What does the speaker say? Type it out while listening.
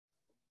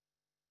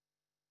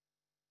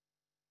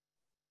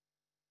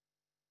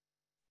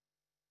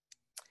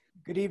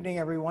Good evening,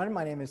 everyone.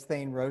 My name is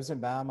Thane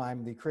Rosenbaum.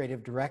 I'm the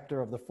creative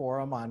director of the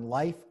Forum on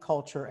Life,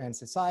 Culture, and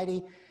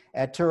Society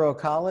at Touro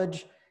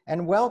College.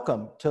 And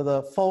welcome to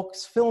the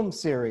Folks Film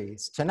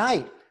Series.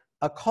 Tonight,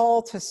 A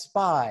Call to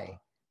Spy,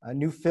 a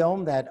new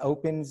film that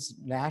opens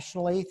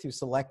nationally through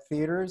select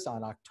theaters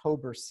on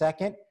October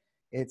 2nd.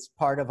 It's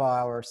part of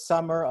our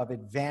summer of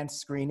advanced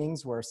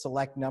screenings where a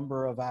select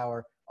number of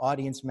our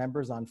audience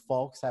members on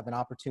Folks have an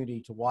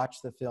opportunity to watch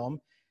the film.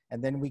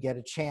 And then we get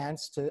a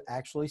chance to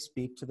actually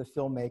speak to the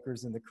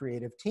filmmakers and the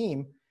creative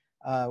team.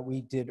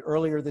 We did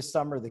earlier this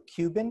summer, The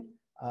Cuban,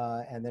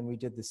 and then we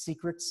did The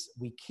Secrets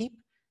We Keep.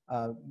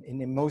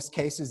 In most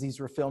cases, these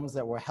were films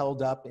that were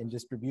held up in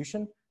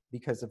distribution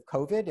because of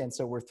COVID. And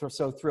so we're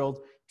so thrilled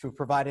to have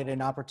provided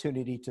an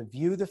opportunity to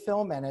view the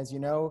film. And as you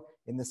know,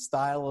 in the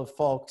style of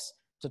Folks,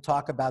 to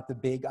talk about the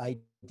big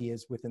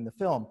ideas within the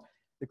film.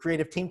 The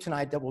creative team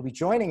tonight that will be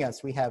joining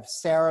us, we have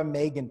Sarah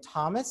Megan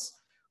Thomas,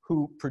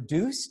 who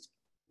produced,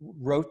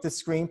 wrote the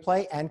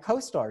screenplay and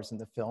co-stars in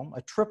the film,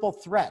 a triple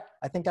threat.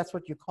 I think that's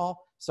what you call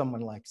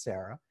someone like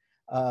Sarah.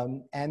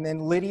 And then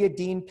Lydia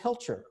Dean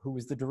Pilcher, who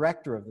was the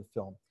director of the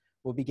film.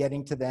 We'll be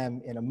getting to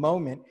them in a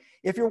moment.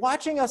 If you're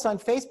watching us on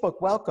Facebook,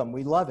 welcome.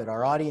 We love it.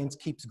 Our audience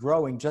keeps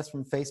growing just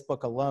from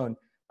Facebook alone.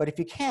 But if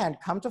you can,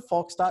 come to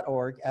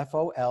folks.org,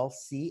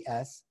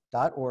 folcs.org,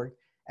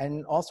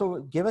 and also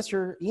give us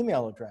your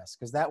email address,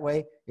 because that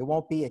way it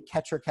won't be a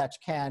catch or catch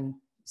can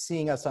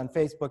seeing us on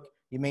Facebook.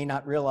 You may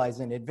not realize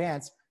in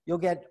advance. You'll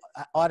get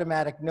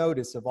automatic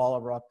notice of all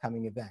of our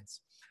upcoming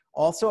events.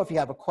 Also, if you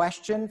have a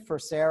question for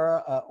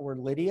Sarah or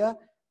Lydia,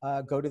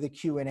 go to the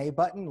Q&A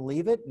button,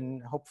 leave it,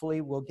 and hopefully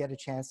we'll get a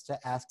chance to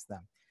ask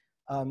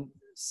them.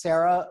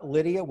 Sarah,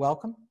 Lydia,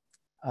 welcome.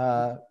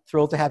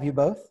 Thrilled to have you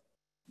both.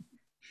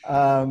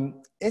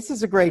 This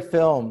is a great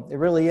film. It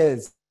really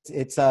is.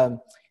 It's a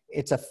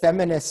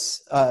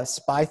feminist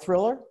spy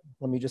thriller,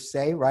 let me just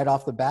say right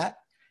off the bat.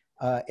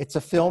 It's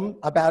a film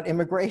about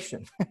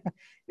immigration.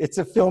 It's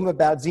a film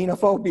about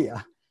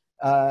xenophobia.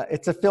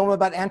 It's a film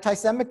about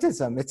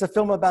anti-Semitism. It's a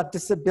film about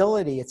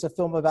disability. It's a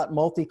film about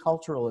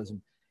multiculturalism.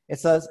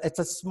 It's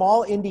a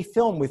small indie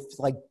film with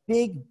like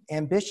big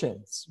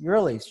ambitions.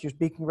 Really, you should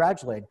be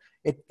congratulated.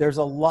 There's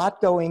a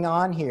lot going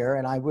on here,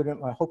 and I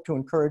hope to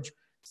encourage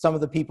some of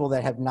the people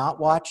that have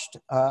not watched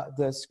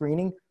the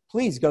screening,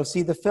 please go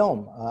see the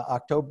film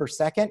October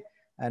 2nd.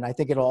 And I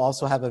think it'll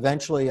also have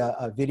eventually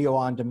a video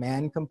on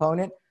demand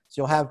component.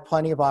 So you'll have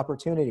plenty of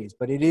opportunities,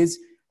 but it is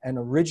an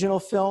original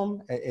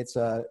film. It's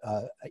a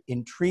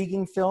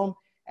intriguing film.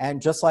 And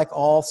just like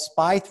all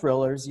spy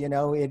thrillers, you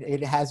know,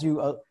 it has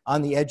you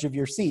on the edge of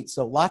your seat.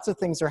 So lots of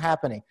things are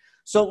happening.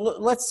 So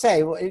let's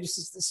say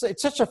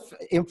it's such an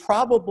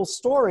improbable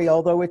story,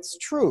 although it's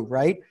true,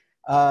 right?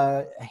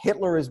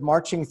 Hitler is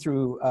marching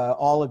through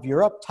all of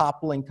Europe,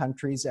 toppling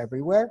countries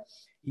everywhere.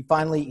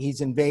 He's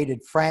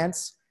invaded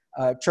France.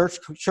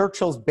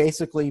 Churchill's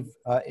basically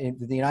in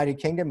the United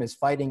Kingdom is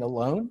fighting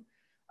alone.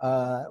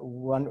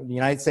 The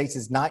United States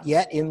is not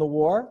yet in the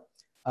war.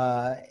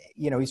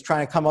 He's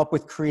trying to come up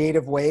with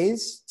creative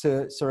ways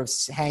to sort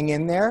of hang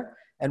in there.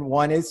 And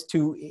one is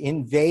to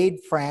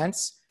invade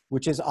France,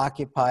 which is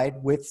occupied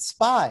with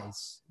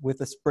spies, with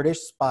a British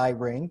spy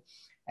ring.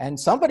 And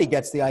somebody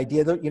gets the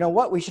idea that, you know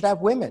what, we should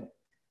have women.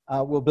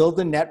 We'll build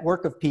a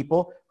network of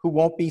people who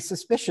won't be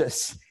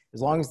suspicious.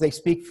 As long as they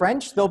speak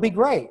French, they'll be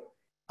great.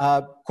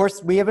 Of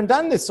course, we haven't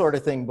done this sort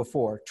of thing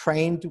before.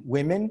 Trained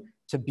women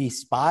to be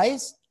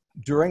spies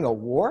during a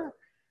war,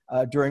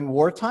 during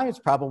wartime. It's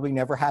probably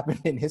never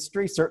happened in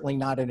history, certainly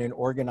not in an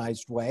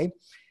organized way.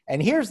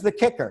 And here's the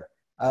kicker.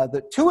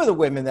 The two of the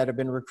women that have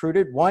been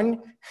recruited, one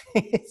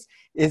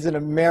is an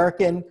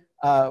American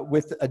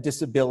with a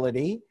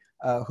disability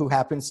who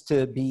happens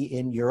to be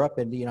in Europe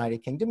and the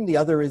United Kingdom. The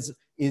other is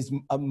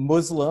a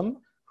Muslim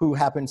who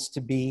happens to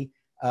be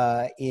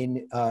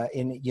in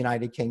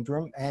United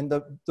Kingdom. And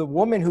the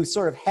woman who's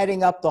sort of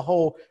heading up the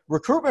whole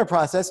recruitment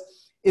process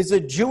is a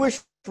Jewish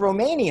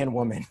Romanian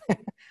woman.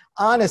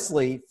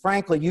 Honestly,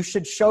 frankly, you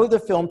should show the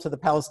film to the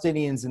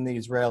Palestinians and the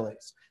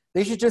Israelis.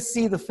 They should just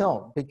see the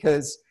film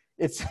because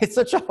it's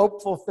such a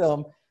hopeful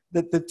film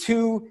that the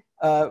two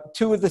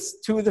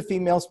of the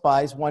female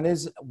spies, one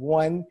is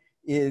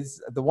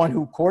the one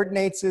who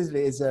coordinates it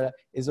is a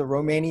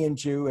Romanian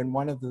Jew, and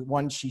one of the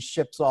ones she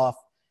ships off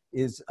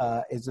is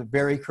a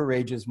very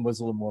courageous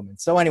Muslim woman.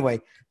 So anyway,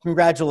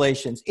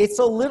 congratulations. It's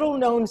a little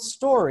known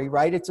story,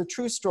 right? It's a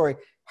true story.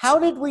 How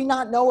did we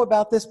not know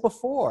about this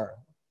before?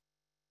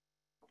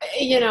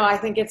 You know, I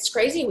think it's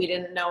crazy we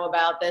didn't know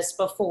about this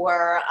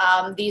before.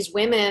 These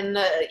women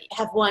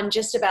have won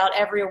just about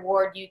every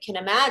award you can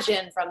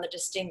imagine, from the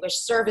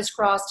Distinguished Service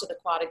Cross to the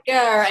Croix de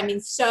Guerre. I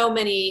mean, so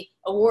many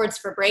awards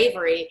for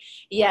bravery,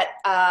 yet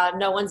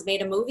no one's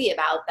made a movie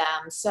about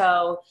them.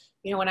 So,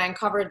 you know, when I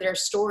uncovered their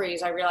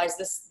stories, I realized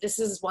this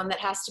is one that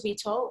has to be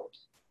told.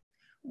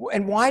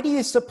 And why do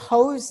you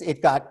suppose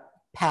it got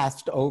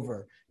passed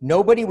over?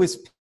 Nobody was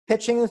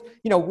pitching.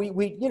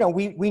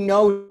 We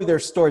know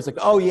there's stories like,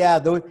 oh yeah,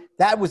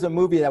 that was a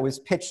movie that was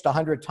pitched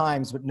 100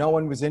 times, but no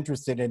one was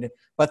interested in it.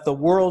 But the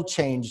world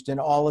changed,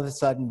 and all of a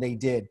sudden they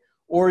did.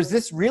 Or is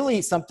this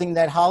really something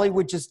that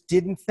Hollywood just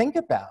didn't think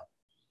about?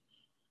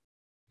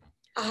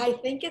 I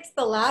think it's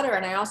the latter.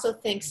 And I also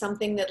think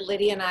something that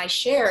Lydia and I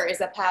share is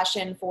a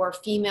passion for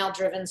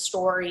female-driven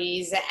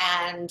stories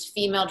and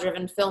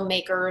female-driven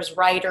filmmakers,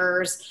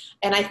 writers.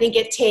 And I think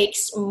it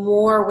takes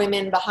more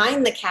women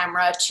behind the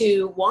camera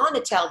to want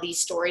to tell these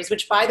stories,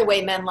 which, by the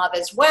way, men love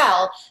as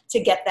well, to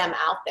get them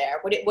out there.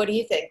 What do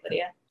you think,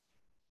 Lydia?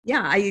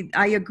 Yeah,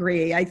 I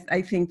agree.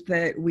 I think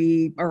that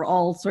we are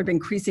all sort of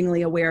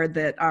increasingly aware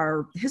that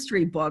our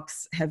history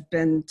books have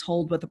been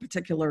told with a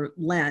particular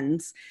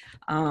lens.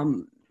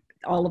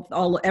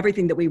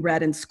 Everything that we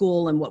read in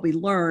school and what we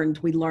learned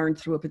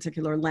through a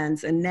particular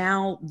lens. And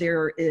now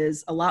there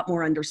is a lot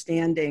more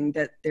understanding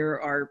that there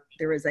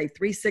is a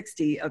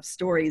 360 of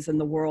stories in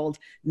the world,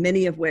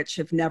 many of which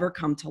have never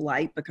come to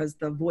light because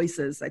the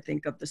voices, I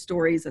think, of the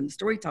stories and the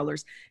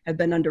storytellers have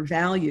been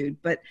undervalued.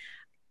 But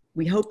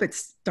we hope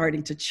it's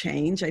starting to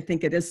change. I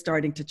think it is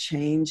starting to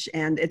change,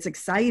 and it's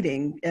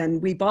exciting.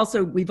 And we've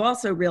also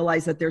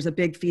realized that there's a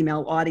big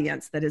female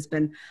audience that has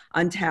been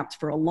untapped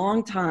for a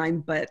long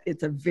time, but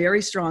it's a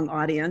very strong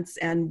audience,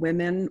 and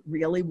women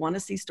really want to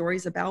see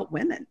stories about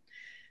women.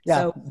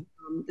 Yeah.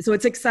 So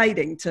it's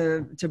exciting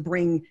to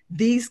bring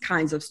these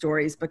kinds of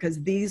stories,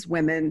 because these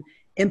women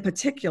in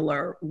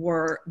particular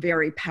were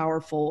very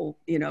powerful,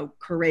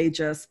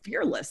 courageous,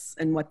 fearless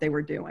in what they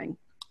were doing.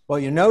 Well,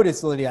 you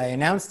notice, Lydia, I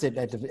announced it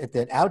at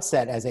the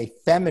outset as a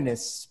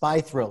feminist spy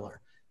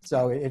thriller.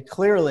 So it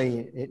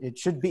clearly, it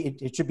should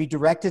be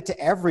directed to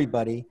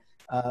everybody,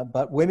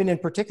 but women in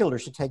particular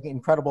should take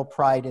incredible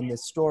pride in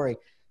this story.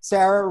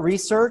 Sarah,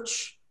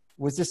 research,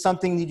 was this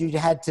something that you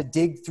had to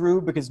dig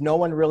through because no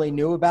one really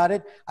knew about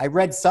it? I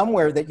read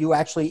somewhere that you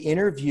actually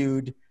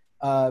interviewed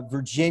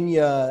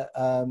Virginia,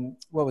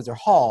 what was her,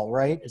 Hall,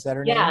 right? Is that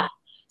her name? Yeah.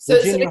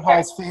 Virginia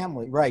Hall's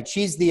family, right.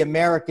 She's the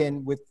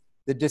American with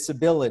the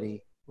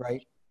disability.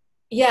 Right.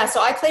 Yeah,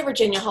 so I play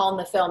Virginia Hall in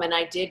the film, and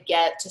I did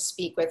get to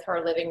speak with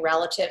her living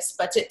relatives.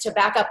 But to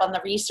back up on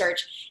the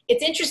research,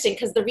 it's interesting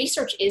because the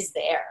research is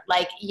there.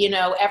 Like,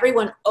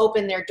 everyone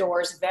opened their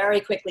doors very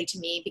quickly to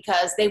me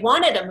because they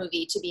wanted a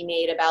movie to be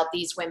made about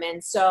these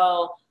women.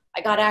 So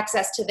I got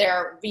access to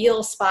their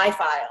real spy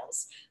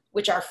files,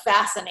 which are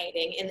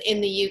fascinating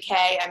in the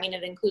UK. I mean,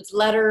 it includes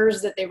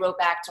letters that they wrote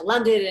back to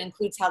London. It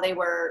includes how they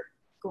were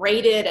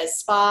graded as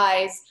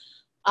spies.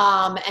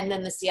 And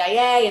then the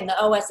CIA and the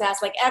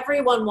OSS, like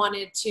everyone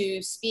wanted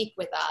to speak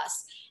with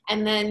us.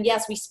 And then,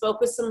 yes, we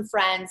spoke with some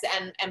friends,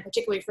 and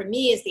particularly for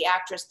me as the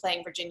actress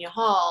playing Virginia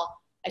Hall,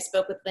 I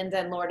spoke with Linda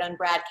and Lorda and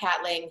Brad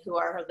Catling, who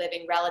are her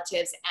living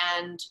relatives.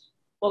 And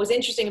what was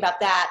interesting about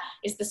that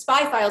is the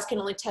spy files can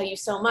only tell you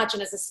so much.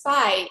 And as a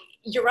spy,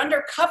 you're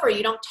undercover.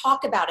 You don't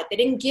talk about it. They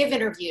didn't give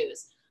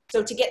interviews.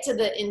 So to get to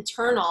the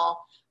internal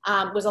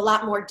was a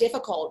lot more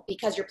difficult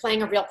because you're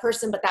playing a real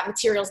person, but that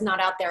material's not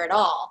out there at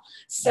all.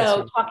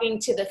 So talking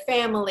to the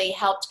family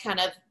helped kind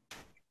of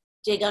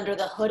dig under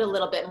the hood a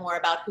little bit more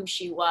about who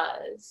she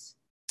was.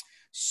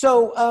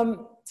 So,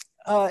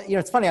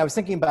 it's funny. I was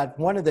thinking about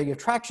one of the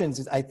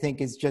attractions, I think,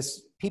 is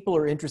just people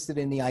are interested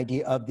in the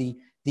idea of the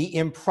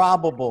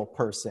improbable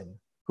person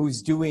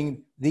who's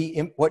doing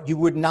what you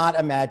would not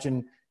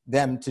imagine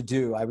them to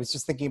do. I was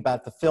just thinking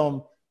about the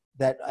film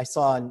that I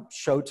saw on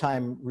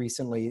Showtime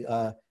recently,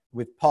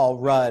 with Paul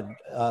Rudd,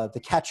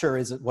 The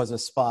Catcher was a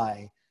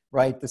Spy,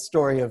 right? The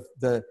story of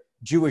the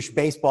Jewish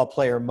baseball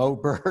player Mo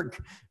Berg,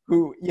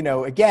 who,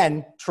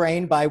 again,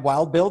 trained by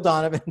Wild Bill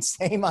Donovan,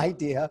 same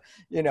idea,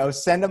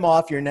 send him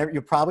off.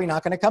 You're probably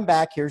not going to come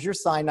back. Here's your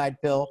cyanide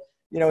pill.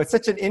 It's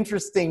such an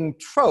interesting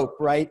trope,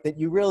 right? That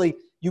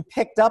you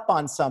picked up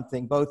on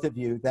something, both of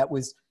you,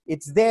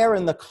 it's there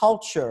in the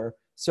culture.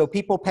 So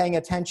people paying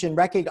attention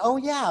recognize, oh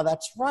yeah,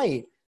 that's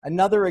right.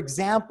 Another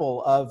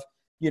example of,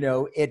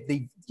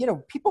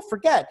 people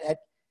forget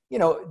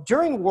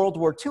during World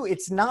War II,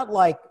 it's not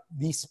like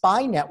the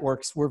spy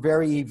networks were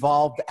very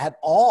evolved at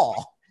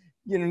all.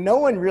 No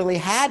one really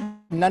had,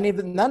 none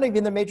even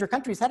the major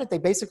countries had it. They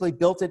basically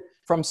built it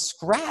from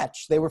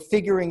scratch. They were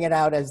figuring it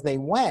out as they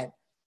went.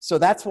 So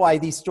that's why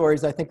these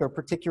stories, I think, are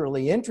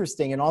particularly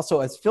interesting. And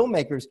also as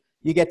filmmakers,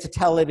 you get to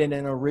tell it in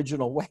an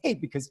original way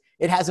because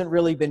it hasn't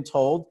really been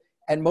told.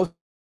 And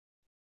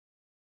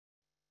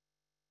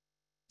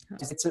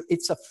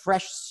it's a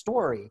fresh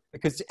story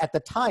because at the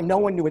time, no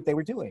one knew what they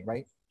were doing,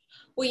 right?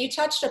 Well, you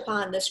touched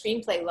upon the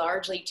screenplay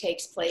largely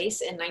takes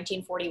place in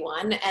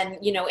 1941. And,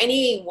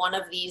 any one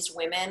of these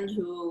women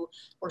who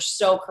were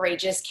so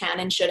courageous can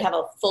and should have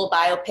a full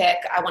biopic.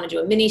 I want to do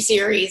a mini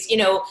series,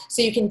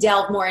 so you can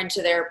delve more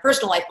into their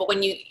personal life. But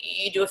when you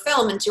do a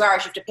film in 2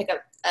 hours, you have to pick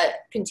up a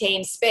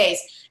contained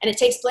space. And it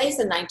takes place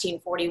in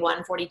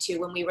 1941, 42,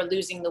 when we were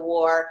losing the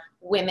war.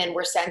 Women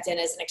were sent in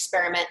as an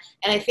experiment.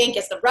 And I think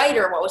as the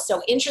writer, what was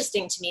so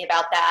interesting to me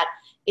about that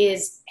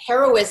is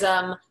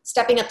heroism,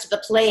 stepping up to the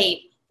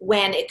plate,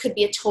 when it could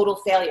be a total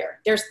failure.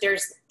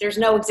 There's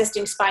no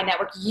existing spy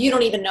network. You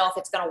don't even know if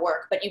it's going to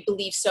work, but you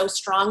believe so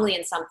strongly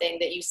in something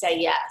that you say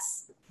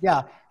yes.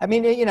 Yeah. I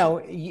mean,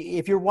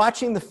 if you're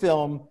watching the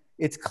film,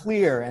 it's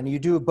clear, and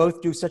you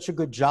both do such a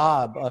good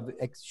job of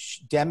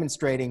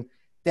demonstrating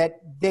that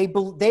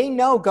they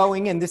know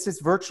going in, this is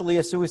virtually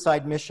a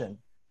suicide mission,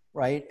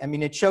 right? I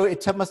mean,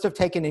 it must have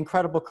taken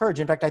incredible courage.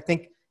 In fact, I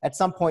think at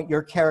some point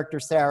your character,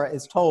 Sarah,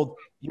 is told,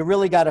 you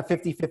really got a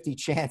 50-50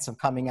 chance of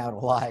coming out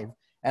alive.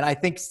 And I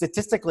think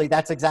statistically,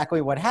 that's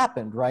exactly what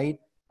happened, right?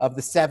 Of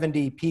the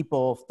 70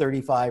 people,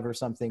 35 or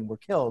something were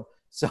killed.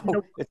 So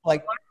it's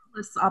like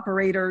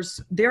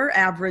operators, their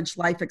average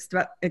life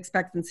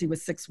expectancy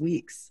was 6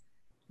 weeks.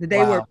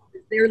 Wow.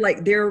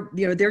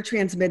 They're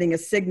transmitting a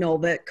signal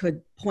that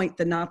could point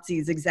the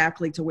Nazis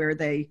exactly to where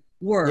they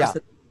were. Yeah. So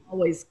they're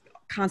always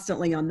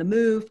constantly on the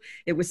move.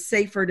 It was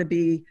safer to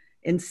be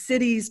in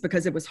cities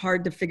because it was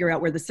hard to figure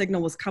out where the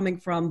signal was coming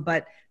from,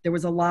 but there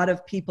was a lot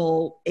of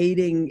people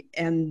aiding,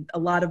 and a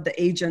lot of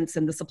the agents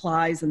and the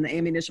supplies and the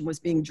ammunition was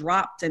being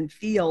dropped in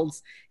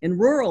fields in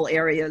rural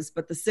areas,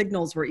 but the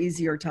signals were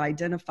easier to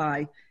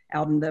identify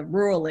out in the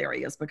rural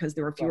areas because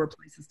there were fewer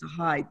places to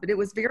hide. But it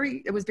was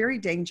very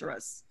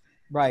dangerous.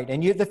 Right,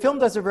 and the film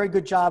does a very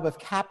good job of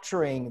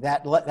capturing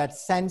that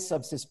sense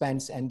of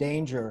suspense and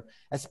danger,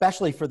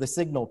 especially for the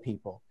signal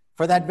people,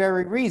 for that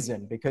very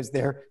reason, because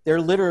they're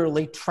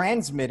literally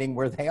transmitting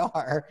where they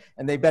are,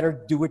 and they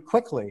better do it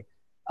quickly.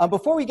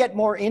 Before we get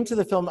more into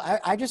the film,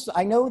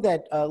 I know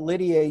that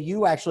Lydia,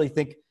 you actually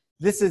think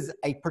this is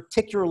a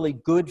particularly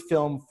good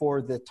film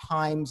for the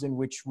times in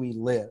which we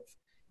live.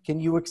 Can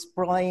you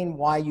explain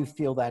why you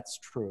feel that's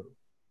true?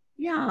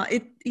 Yeah,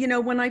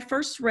 when I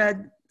first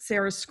read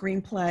Sarah's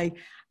screenplay,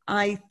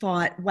 I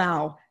thought,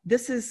 wow,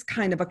 this is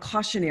kind of a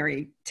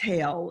cautionary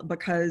tale,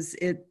 because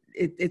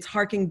it's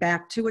harking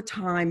back to a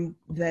time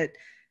that,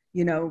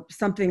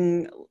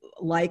 something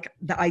like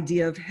the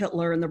idea of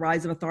Hitler and the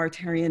rise of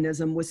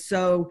authoritarianism was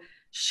so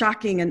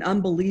shocking and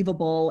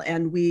unbelievable.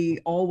 And we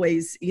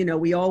always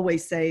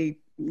say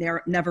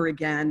never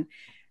again.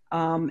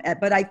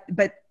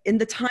 But in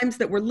the times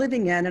that we're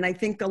living in, and I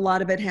think a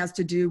lot of it has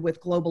to do with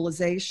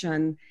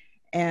globalization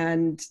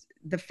and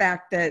the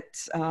fact that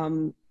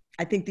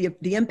I think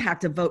the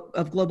impact of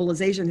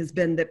globalization has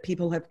been that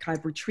people have kind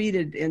of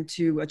retreated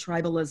into a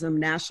tribalism,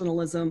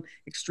 nationalism,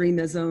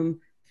 extremism,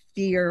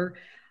 fear.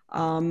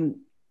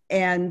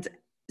 And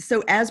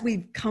so as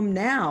we've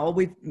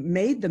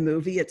made the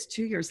movie, it's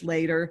 2 years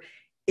later,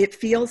 it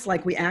feels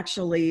like we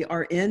actually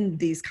are in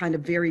these kind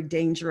of very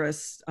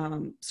dangerous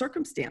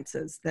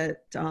circumstances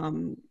that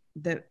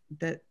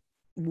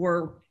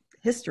were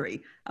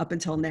history up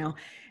until now.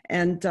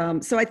 And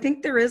so I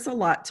think there is a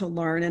lot to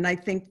learn. And I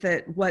think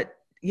that what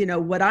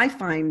I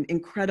find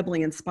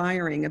incredibly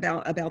inspiring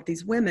about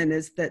these women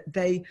is that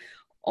they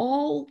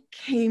all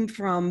came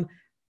from,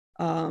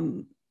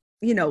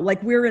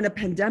 like we're in a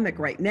pandemic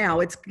right now.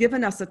 It's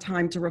given us a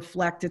time to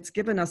reflect. It's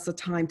given us a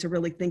time to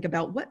really think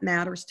about what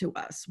matters to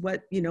us,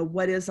 what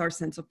is our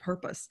sense of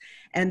purpose.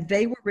 And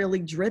they were really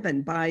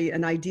driven by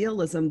an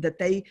idealism that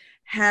they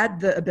had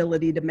the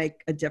ability to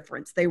make a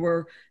difference. They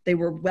were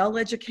well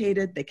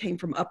educated. They came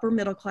from upper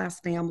middle class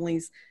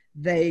families.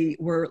 They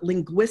were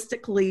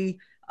linguistically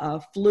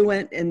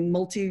fluent in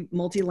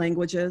multi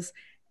languages.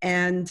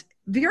 And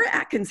Vera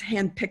Atkins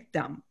handpicked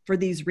them for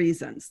these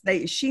reasons.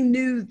 She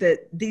knew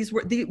that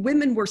the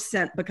women were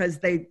sent because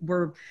they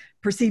were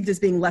perceived as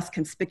being less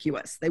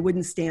conspicuous. They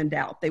wouldn't stand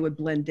out. They would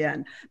blend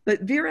in.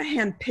 But Vera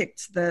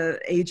handpicked the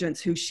agents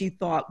who she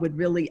thought would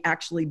really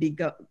actually be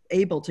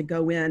able to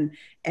go in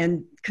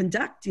and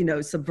conduct,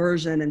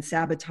 subversion and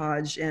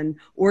sabotage and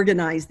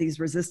organize these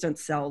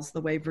resistance cells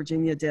the way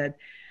Virginia did.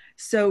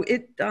 So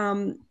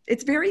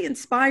it's very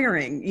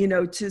inspiring,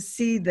 to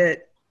see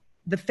that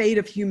the fate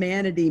of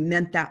humanity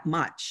meant that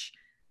much,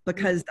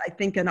 because I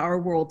think in our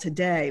world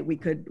today, we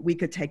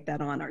could take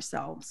that on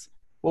ourselves.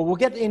 Well, we'll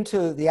get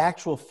into the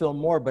actual film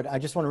more, but I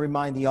just want to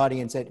remind the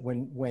audience that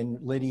when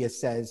Lydia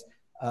says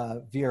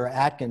Vera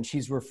Atkins,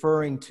 she's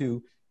referring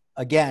to,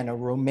 again, a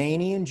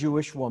Romanian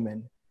Jewish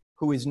woman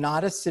who is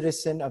not a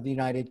citizen of the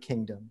United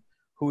Kingdom,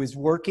 who is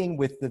working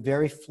with the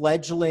very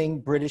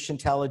fledgling British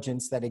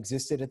intelligence that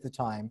existed at the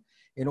time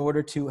in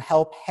order to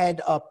help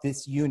head up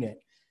this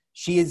unit.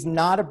 She is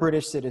not a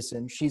British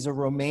citizen. She's a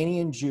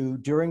Romanian Jew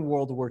during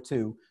World War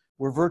II,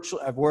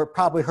 where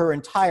probably her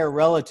entire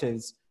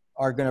relatives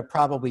are going to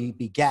probably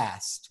be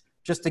gassed,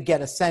 just to get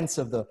a sense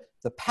of the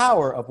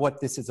power of what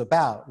this is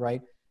about,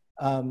 right?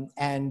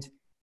 And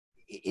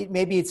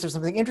maybe it's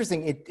something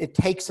interesting. It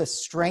takes a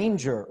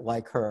stranger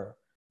like her,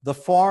 the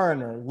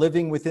foreigner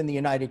living within the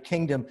United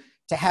Kingdom,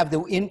 to have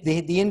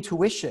the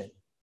intuition,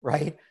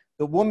 right?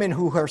 The woman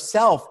who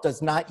herself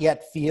does not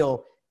yet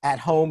feel at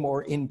home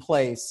or in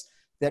place,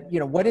 that,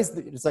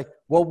 it's like,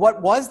 well,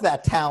 what was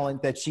that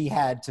talent that she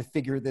had to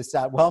figure this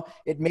out? Well,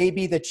 it may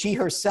be that she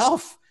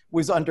herself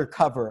was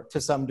undercover to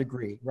some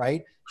degree,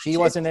 right? She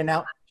wasn't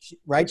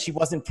right? She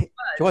wasn't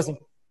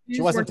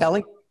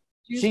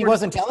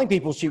telling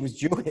people she was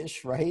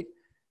Jewish, right?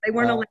 They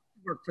weren't allowed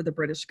to work for the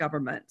British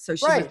government, so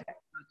she right. was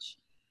much.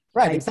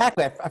 Right,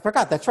 exactly. I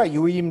forgot. That's right.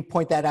 You even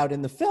point that out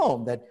in the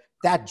film,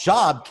 that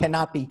job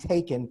cannot be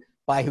taken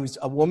by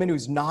a woman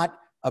who's not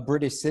a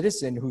British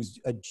citizen, who's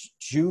a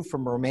Jew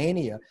from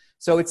Romania.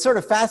 So it's sort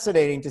of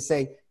fascinating to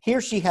say, here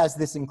she has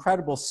this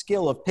incredible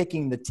skill of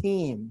picking the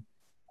team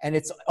And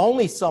it's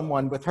only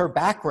someone with her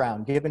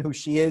background, given who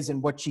she is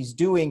and what she's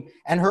doing,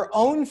 and her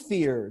own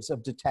fears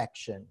of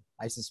detection,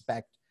 I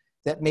suspect,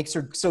 that makes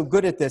her so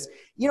good at this.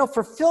 You know,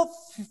 for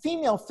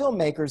female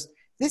filmmakers,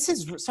 this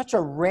is such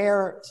a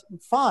rare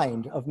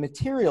find of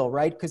material,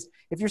 right? Because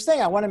if you're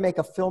saying, I want to make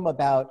a film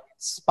about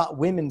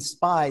women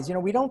spies, you know,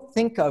 we don't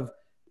think of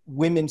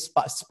women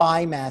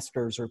spy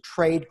masters or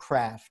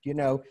tradecraft, you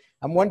know.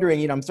 I'm wondering,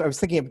 you know, I was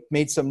thinking, I've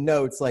made some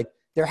notes, like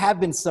there have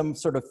been some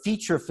sort of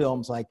feature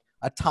films like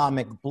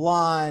Atomic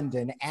Blonde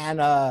and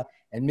Anna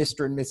and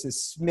Mr. and Mrs.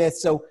 Smith.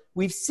 So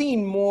we've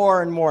seen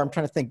more and more, I'm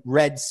trying to think,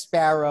 Red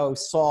Sparrow,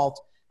 Salt,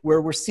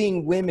 where we're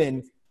seeing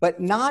women, but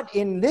not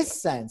in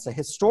this sense, a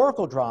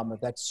historical drama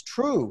that's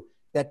true,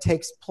 that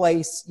takes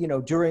place, you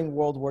know, during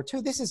World War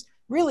II. This is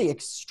really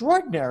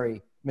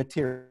extraordinary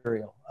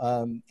material,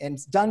 and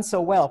it's done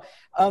so well.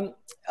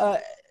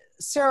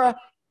 Sarah,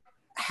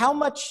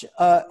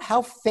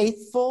 how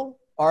faithful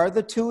are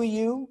the two of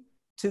you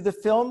to the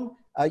film?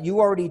 You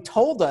already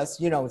told us,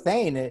 you know,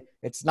 Thane,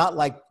 it's not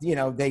like, you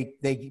know,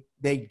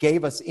 they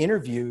gave us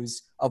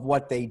interviews of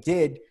what they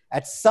did.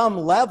 At some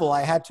level,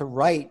 I had to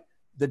write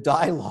the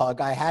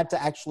dialogue. I had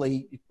to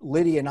actually,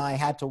 Lydia and I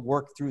had to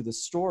work through the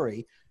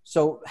story.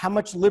 So how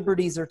much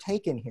liberties are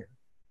taken here?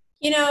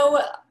 You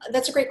know,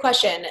 that's a great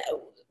question.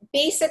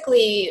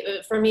 Basically,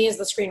 for me as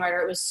the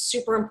screenwriter, it was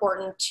super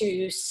important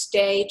to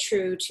stay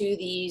true to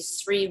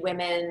these three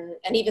women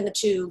and even the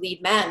two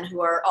lead men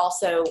who are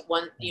also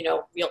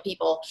real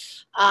people.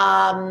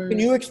 Can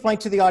you explain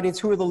to the audience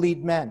who are the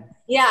lead men?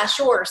 Yeah,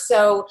 sure.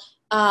 So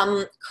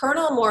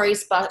Colonel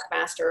Maurice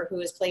Buckmaster, who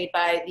is played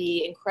by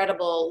the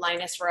incredible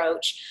Linus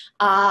Roach,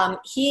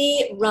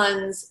 he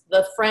runs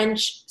the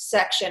French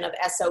section of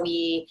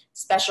SOE,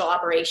 Special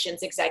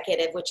Operations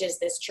Executive, which is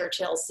this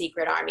Churchill's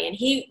secret army. And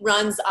he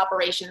runs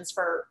operations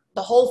for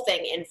the whole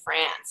thing in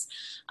France.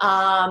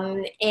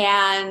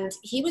 And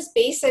he was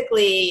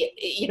basically,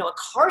 you know, a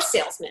car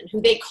salesman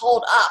who they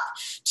called up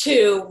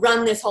to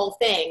run this whole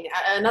thing.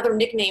 Another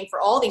nickname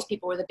for all these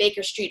people were the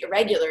Baker Street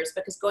Irregulars,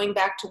 because going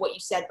back to what you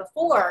said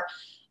before,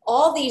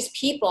 all these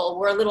people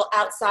were a little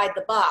outside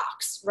the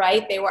box,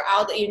 right? They were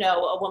out, you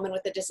know, a woman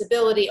with a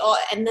disability,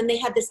 and then they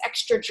had this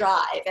extra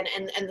drive,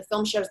 and the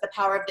film shows the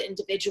power of the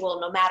individual,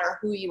 no matter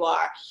who you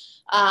are.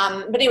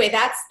 But anyway,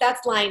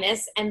 that's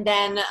Linus, and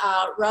then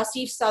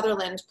Rossif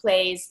Sutherland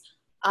plays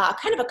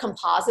kind of a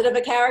composite of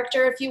a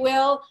character, if you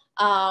will.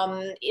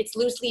 It's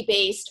loosely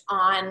based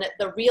on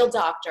the real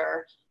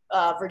doctor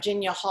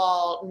Virginia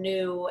Hall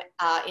knew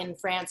in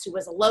France, who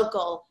was a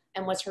local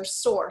and was her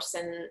source,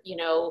 and, you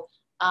know,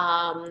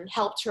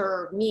 helped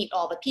her meet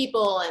all the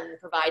people and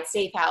provide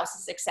safe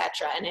houses,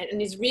 etc.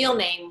 And his real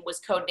name was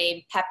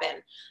codenamed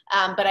Pepin.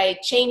 But I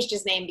changed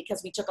his name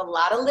because we took a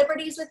lot of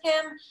liberties with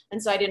him,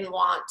 and so I didn't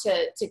want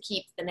to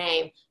keep the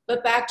name.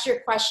 But back to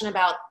your question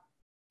about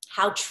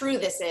how true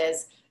this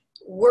is,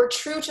 we're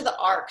true to the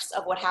arcs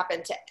of what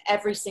happened to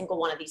every single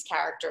one of these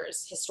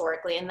characters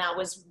historically, and that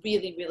was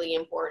really, really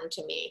important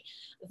to me.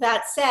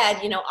 That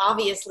said, you know,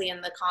 obviously in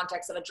the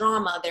context of a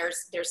drama,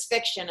 there's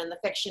fiction, and the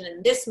fiction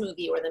in this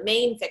movie, or the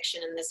main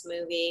fiction in this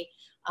movie,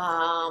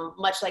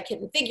 much like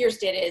Hidden Figures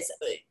did, is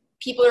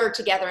people are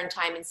together in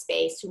time and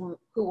space who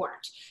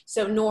weren't.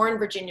 So Nora and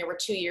Virginia were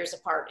 2 years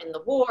apart in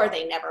the war.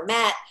 They never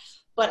met.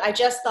 But I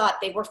just thought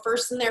they were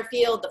first in their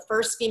field, the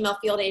first female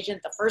field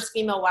agent, the first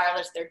female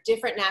wireless. They're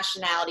different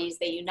nationalities.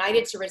 They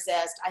united to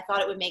resist. I thought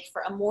it would make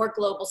for a more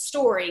global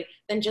story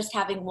than just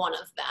having one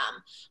of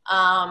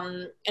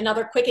them.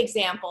 Another quick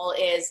example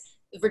is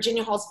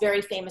Virginia Hall's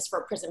very famous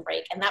for Prison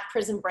Break, and that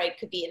Prison Break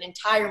could be an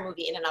entire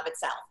movie in and of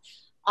itself.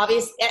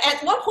 Obviously,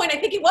 at one point, I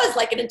think it was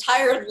like an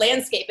entire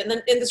landscape in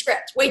the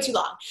script, way too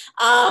long,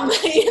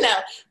 you know.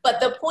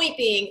 But the point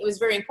being, it was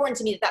very important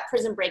to me that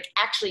Prison Break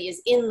actually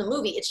is in the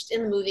movie. It's just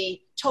in the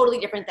movie, totally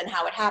different than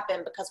how it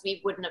happened, because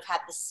we wouldn't have had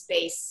the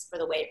space for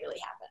the way it really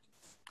happened.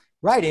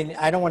 Right, and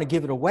I don't want to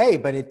give it away,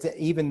 but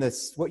even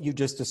this, what you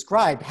just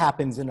described,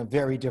 happens in a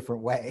very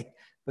different way.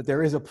 But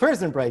there is a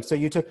Prison Break. So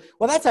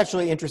well, that's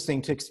actually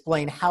interesting to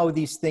explain how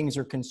these things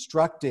are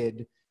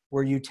constructed,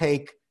 where you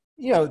take,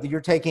 you know, you're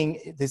taking,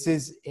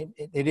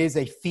 it is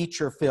a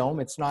feature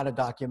film, it's not a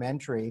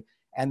documentary,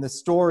 and the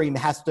story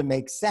has to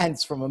make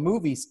sense from a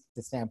movie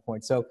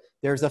standpoint. So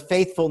there's a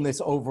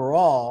faithfulness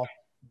overall,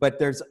 but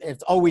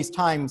it's always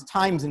times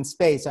and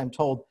space, I'm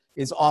told,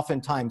 is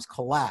oftentimes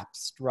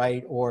collapsed,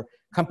 right? Or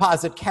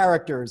composite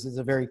characters is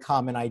a very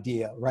common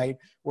idea, right?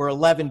 Where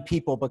 11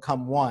 people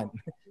become one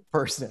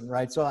person,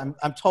 right? So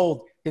I'm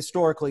told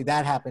historically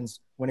that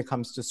happens when it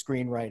comes to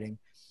screenwriting.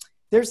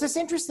 There's this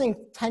interesting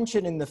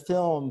tension in the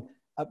film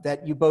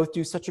that you both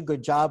do such a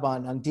good job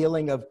on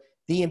dealing of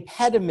the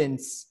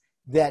impediments,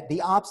 that the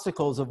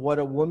obstacles of what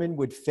a woman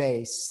would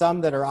face,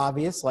 some that are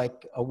obvious,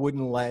 like a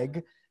wooden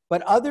leg,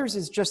 but others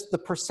is just the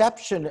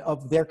perception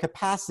of their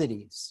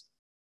capacities,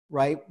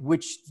 right?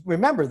 Which,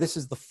 remember, this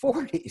is the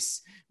 40s,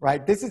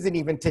 right? This isn't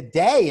even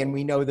today, and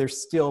we know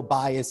there's still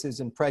biases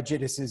and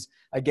prejudices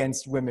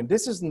against women.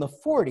 This is in the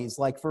 40s.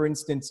 Like, for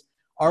instance,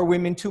 are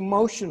women too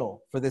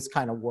emotional for this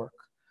kind of work?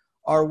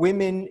 Are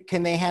women,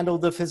 can they handle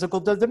the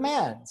physical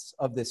demands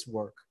of this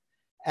work?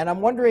 And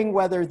I'm wondering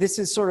whether this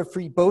is sort of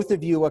for both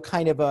of you a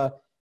kind of a,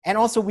 and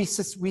also we're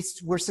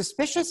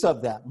suspicious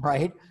of them,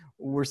 right?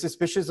 We're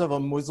suspicious of a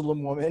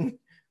Muslim woman.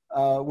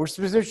 We're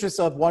suspicious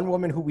of one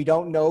woman who we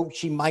don't know,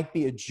 she might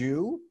be a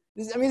Jew.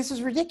 This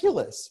is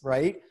ridiculous,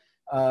 right?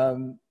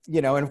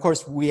 You know, and of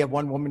course we have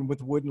one woman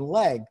with a wooden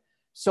leg.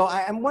 So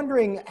I'm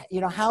wondering,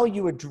 you know, how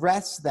you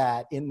address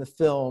that in the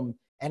film,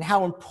 and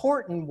how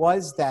important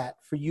was that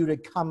for you to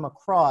come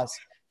across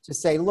to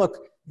say, look,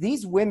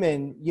 these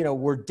women, you know,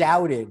 were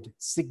doubted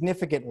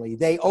significantly.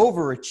 They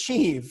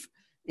overachieve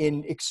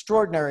in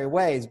extraordinary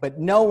ways, but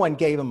no one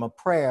gave them a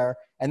prayer,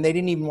 and they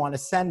didn't even want to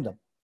send them.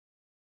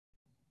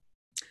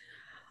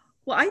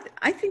 Well,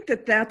 I think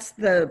that's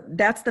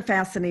the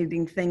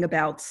fascinating thing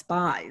about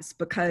spies,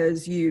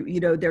 because you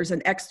know there's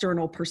an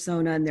external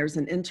persona and there's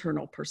an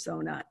internal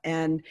persona,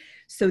 and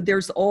so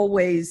there's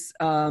always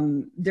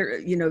the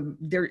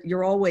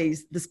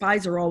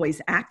spies are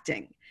always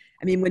acting.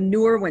 I mean, when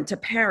Noor went to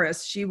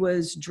Paris, she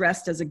was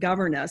dressed as a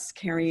governess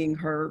carrying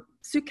her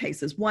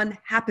suitcases. One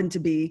happened to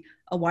be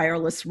a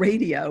wireless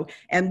radio,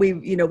 and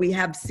we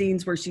have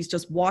scenes where she's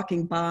just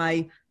walking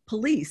by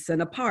police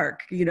in a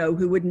park, you know,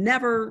 who would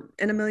never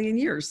in a million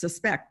years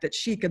suspect that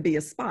she could be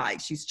a spy.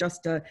 She's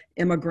just an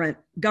immigrant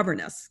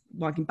governess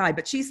walking by,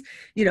 but she's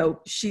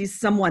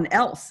someone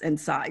else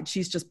inside.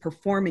 She's just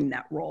performing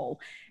that role.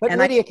 But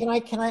Lydia,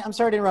 I'm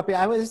sorry to interrupt you.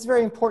 This is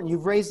very important.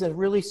 You've raised a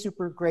really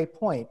super great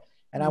point,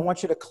 and I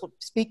want you to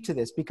speak to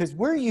this, because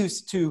we're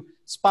used to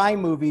spy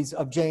movies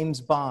of James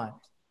Bond,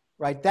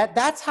 right?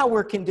 That's how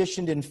we're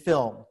conditioned in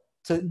film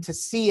to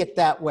see it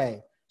that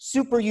way.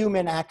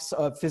 Superhuman acts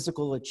of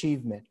physical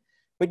achievement.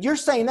 But you're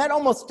saying that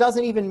almost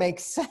doesn't even make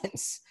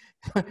sense.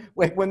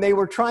 When they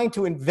were trying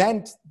to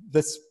invent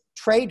this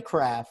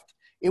tradecraft,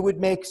 it would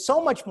make so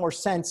much more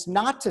sense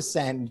not to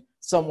send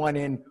someone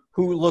in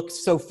who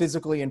looks so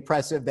physically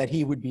impressive that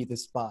he would be the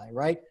spy,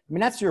 right? I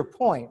mean, that's your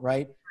point,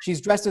 right?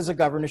 She's dressed as a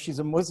governess, she's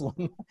a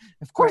Muslim.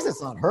 Of course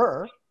it's not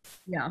her.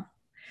 Yeah.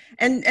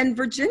 And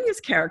Virginia's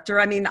character,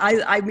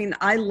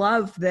 I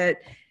love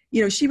that,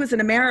 you know, she was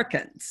an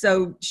American,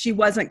 so she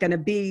wasn't going to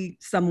be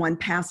someone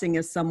passing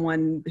as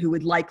someone who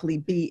would likely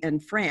be in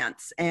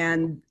France.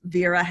 And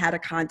Vera had a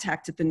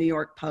contact at the New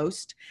York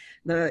Post.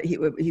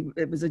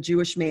 It was a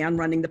Jewish man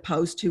running the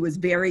Post who was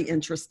very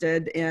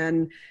interested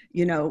in,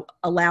 you know,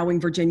 allowing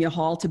Virginia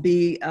Hall to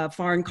be a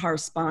foreign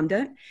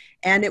correspondent.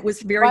 And it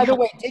was very— By the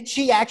way, did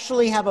she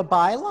actually have a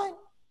byline?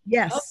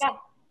 Yes. Okay.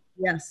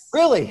 Yes.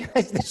 Really?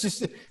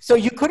 So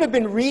you could have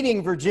been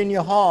reading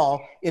Virginia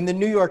Hall in the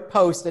New York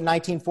Post in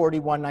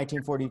 1941,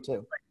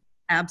 1942.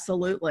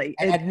 Absolutely.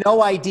 And had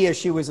no idea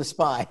she was a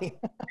spy.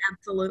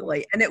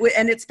 Absolutely.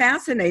 And it's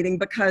fascinating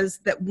because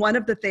that one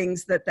of the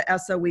things that the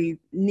SOE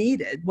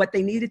needed, what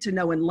they needed to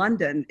know in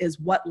London, is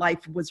what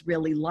life was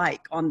really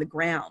like on the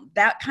ground.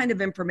 That kind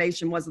of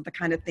information wasn't the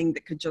kind of thing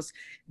that could just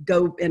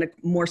go in a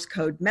Morse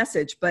code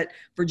message, but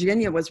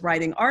Virginia was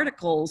writing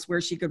articles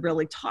where she could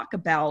really talk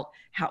about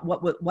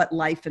what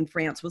life in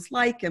France was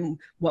like, and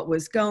what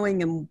was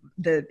going, and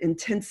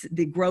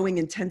the growing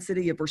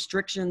intensity of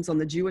restrictions on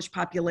the Jewish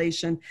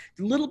population.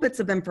 Little bits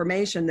of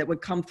information that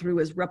would come through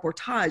as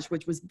reportage,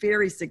 which was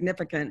very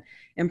significant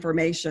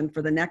information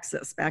for the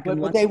Nexus back in.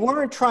 But they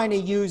weren't trying to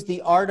use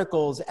the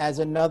articles as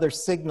another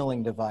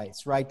signaling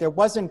device, right? There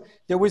was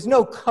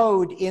no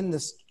code in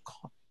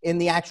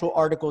the actual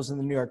articles in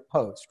the New York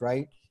Post,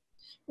 right?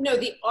 No,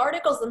 the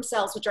articles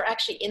themselves, which are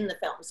actually in the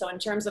film. So in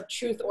terms of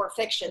truth or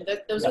fiction,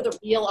 those are the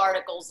real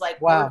articles, like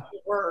word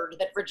for word,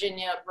 that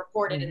Virginia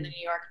reported in the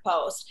New York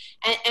Post.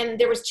 And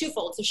there was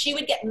twofold. So she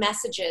would get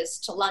messages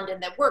to London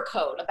that were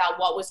code about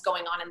what was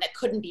going on and that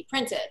couldn't be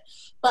printed.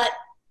 But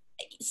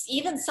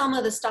even some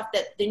of the stuff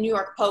that the New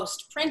York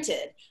Post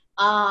printed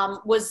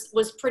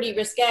was pretty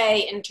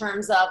risque in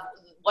terms of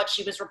what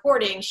she was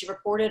reporting. She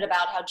reported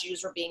about how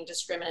Jews were being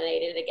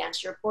discriminated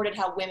against. She reported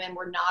how women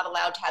were not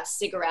allowed to have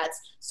cigarettes,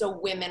 so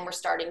women were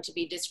starting to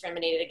be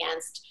discriminated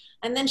against.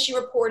 And then she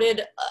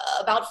reported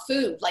about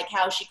food, like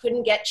how she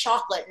couldn't get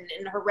chocolate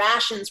and her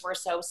rations were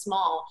so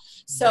small.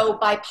 So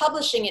by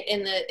publishing it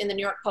in the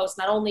New York Post,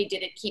 not only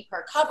did it keep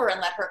her cover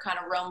and let her kind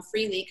of roam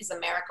freely because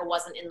America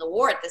wasn't in the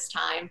war at this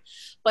time,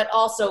 but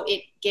also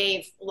it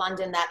gave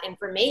London that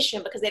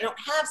information because they don't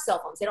have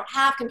cell phones, they don't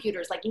have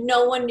computers, like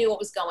no one knew what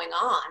was going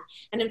on.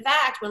 And in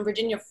fact, when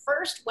Virginia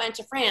first went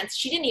to France,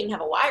 she didn't even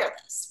have a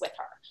wireless with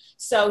her.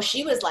 So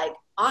she was like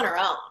on her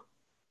own.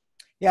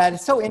 Yeah, and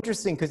it's so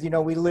interesting because, you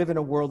know, we live in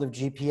a world of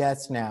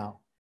GPS now,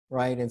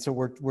 right? And so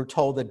we're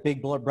told that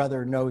Big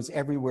Brother knows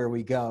everywhere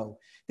we go.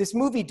 This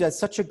movie does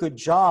such a good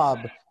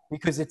job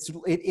because it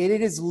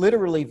is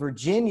literally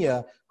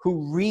Virginia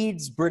who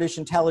reads British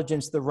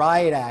intelligence, the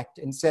Riot Act,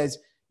 and says,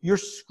 you're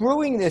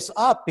screwing this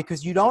up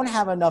because you don't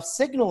have enough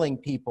signaling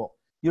people.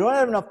 You don't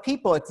have enough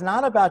people. It's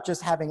not about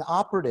just having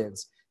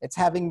operatives. It's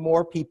having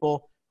more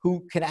people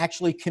who can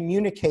actually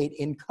communicate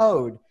in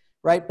code.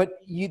 Right, but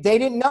they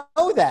didn't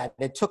know that.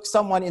 It took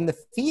someone in the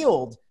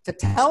field to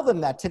tell them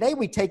that. Today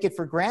we take it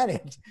for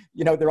granted.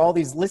 You know, there are all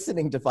these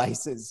listening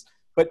devices.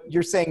 But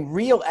you're saying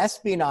real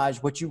espionage,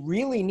 what you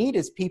really need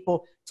is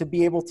people to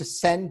be able to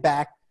send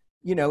back,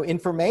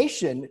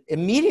 information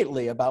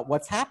immediately about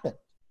what's happened.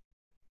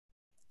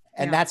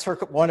 And that's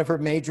one of her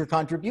major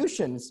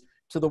contributions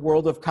to the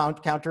world of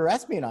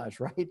counter-espionage,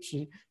 right?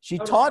 She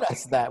taught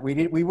us that.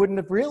 We wouldn't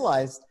have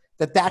realized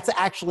that that's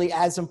actually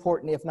as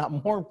important, if not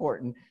more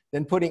important,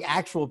 than putting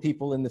actual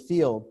people in the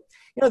field.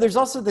 There's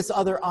also this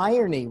other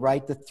irony,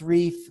 right? The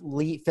three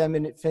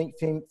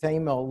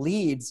female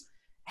leads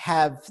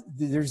have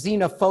their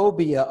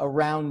xenophobia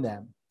around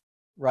them,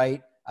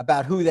 right?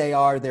 About who they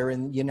are. They're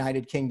in the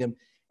United Kingdom.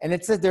 And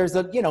it said there's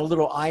a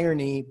little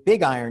irony,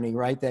 big irony,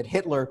 right? That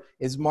Hitler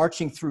is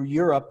marching through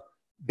Europe,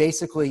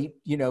 basically,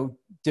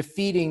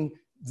 defeating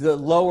the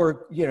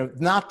lower,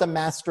 not the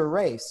master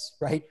race,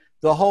 right?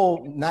 The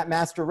whole not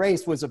master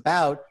race was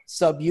about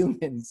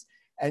subhumans.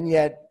 And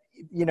yet,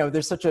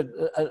 there's such a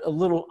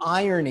little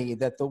irony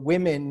that the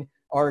women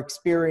are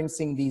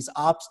experiencing these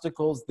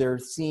obstacles. They're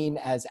seen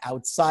as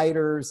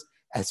outsiders,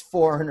 as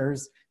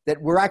foreigners,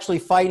 that we're actually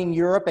fighting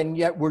Europe, and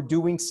yet we're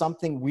doing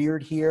something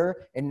weird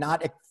here and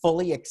not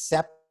fully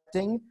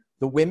accepting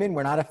the women.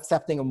 We're not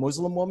accepting a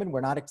Muslim woman.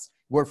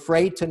 We're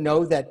afraid to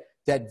know that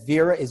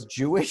Vera is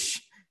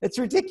Jewish. It's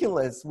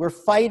ridiculous. We're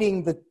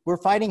fighting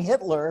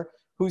Hitler,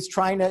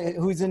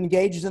 who's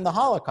engaged in the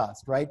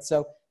Holocaust, right?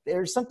 So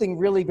there's something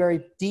really very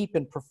deep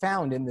and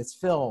profound in this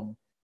film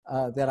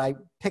that I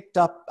picked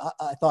up.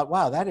 I thought,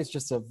 wow, that is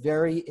just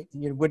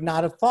you would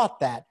not have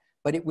thought that,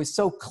 but it was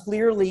so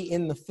clearly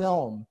in the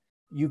film.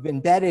 You've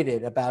embedded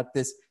it about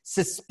this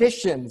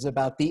suspicions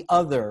about the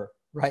other,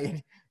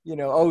 right?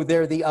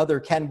 They're the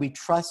other. Can we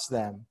trust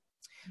them?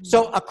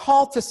 So A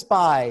Call to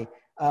Spy,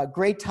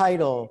 great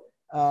title.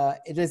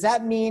 Does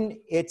that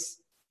mean it's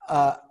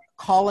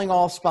calling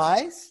all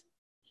spies,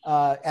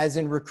 as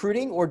in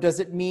recruiting, or does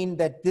it mean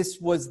that this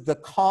was the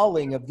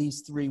calling of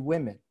these three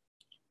women?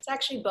 It's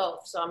actually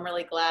both. So I'm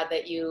really glad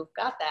that you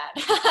got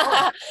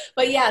that.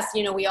 But yes,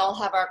 we all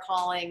have our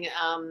calling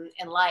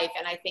in life.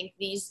 And I think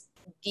these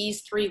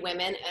three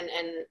women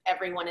and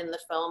everyone in the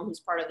film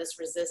who's part of this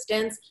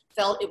resistance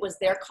felt it was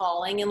their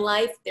calling in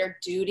life, their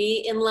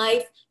duty in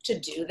life to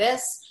do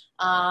this.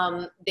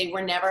 They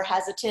were never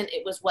hesitant.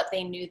 It was what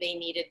they knew they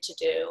needed to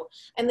do.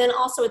 And then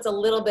also it's a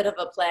little bit of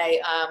a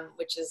play,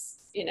 which is,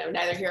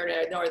 neither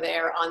here nor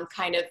there, on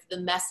kind of the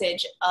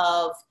message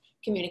of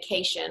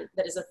communication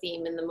that is a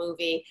theme in the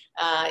movie,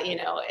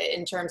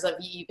 in terms of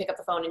you pick up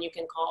the phone and you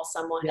can call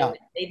someone. Yeah. And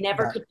they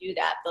never could do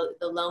that.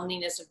 The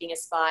loneliness of being a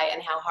spy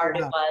and how hard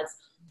it was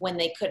when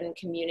they couldn't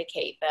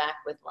communicate back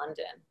with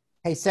London.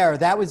 Hey, Sarah,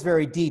 that was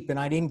very deep, and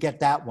I didn't get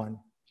that one.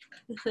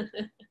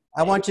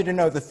 I want you to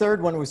know the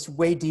third one was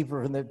way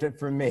deeper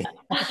for me.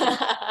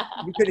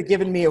 You could have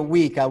given me a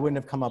week. I wouldn't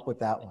have come up with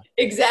that one.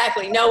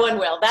 Exactly. No one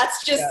will.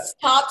 That's just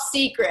top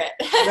secret.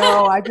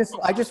 No, I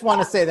just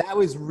want to say that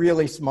was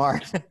really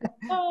smart. And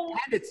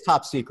it's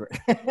top secret.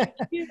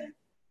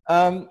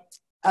 I'm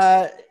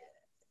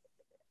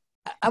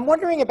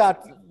wondering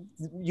about,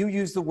 you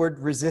use the word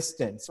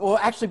resistance. Well,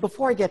 actually,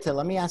 before I get to it,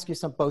 let me ask you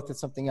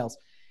something else.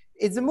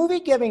 Is the movie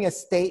giving a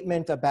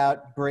statement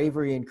about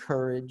bravery and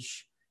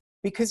courage?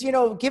 Because,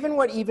 given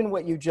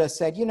what you just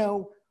said,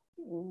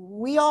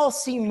 we all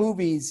see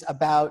movies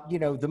about,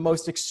 the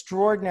most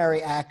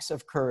extraordinary acts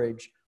of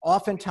courage,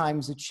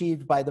 oftentimes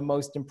achieved by the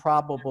most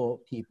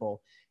improbable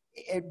people.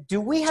 Do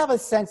we have a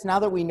sense, now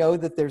that we know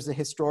that there's a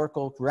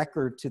historical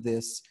record to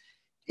this,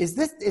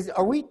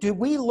 do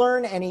we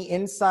learn any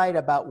insight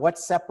about what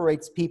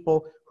separates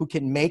people who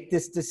can make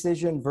this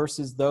decision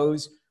versus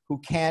those who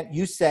can't?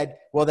 You said,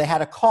 well, they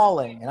had a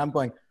calling, and I'm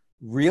going,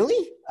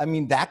 really? I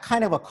mean, that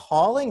kind of a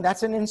calling?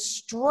 That's an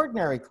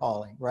extraordinary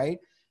calling, right?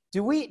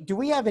 Do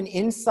we have an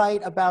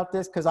insight about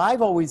this? Because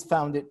I've always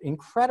found it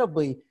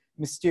incredibly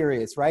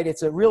mysterious, right?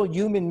 It's a real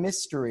human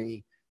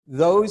mystery.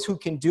 Those who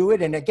can do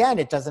it, and again,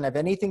 it doesn't have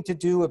anything to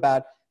do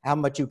about how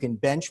much you can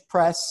bench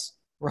press,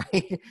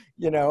 right?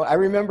 I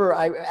remember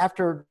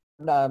after,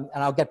 and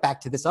I'll get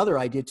back to this other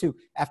idea too,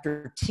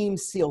 after Team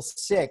SEAL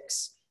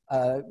 6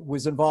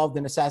 was involved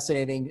in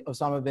assassinating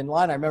Osama bin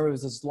Laden, I remember it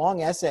was this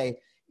long essay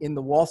in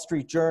the Wall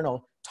Street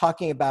Journal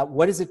talking about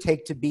what does it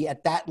take to be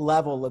at that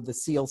level of the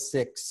SEAL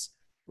 6,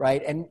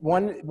 right? And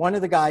one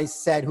of the guys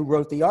said, who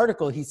wrote the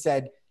article, he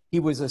said he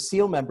was a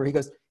SEAL member. He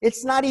goes,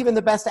 it's not even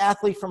the best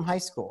athlete from high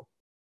school.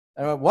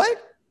 And I went,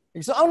 what?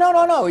 He said, oh,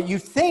 no. You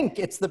think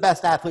it's the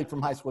best athlete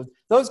from high school.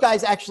 Those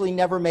guys actually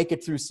never make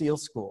it through SEAL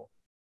school.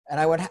 And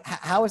I went,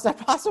 how is that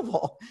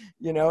possible?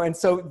 And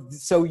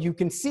so you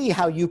can see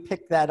how you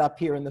picked that up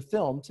here in the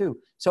film too.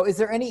 So is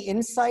there any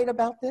insight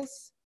about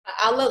this?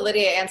 I'll let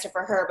Lydia answer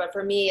for her, but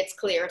for me, it's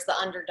clear it's the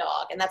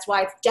underdog. And that's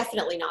why it's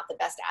definitely not the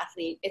best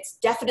athlete. It's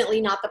definitely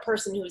not the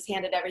person who's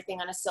handed everything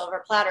on a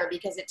silver platter,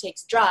 because it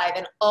takes drive.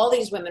 And all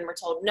these women were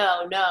told,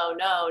 no,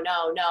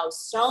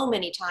 so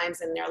many times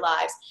in their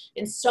lives,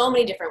 in so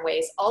many different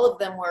ways. All of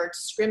them were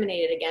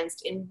discriminated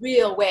against in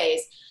real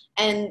ways.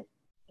 And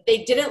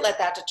they didn't let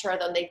that deter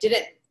them. They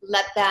didn't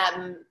let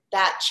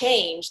that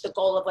change the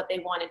goal of what they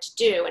wanted to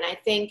do. And I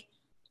think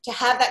to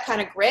have that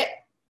kind of grit,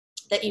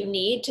 that you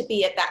need to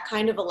be at that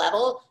kind of a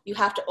level, you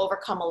have to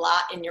overcome a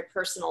lot in your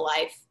personal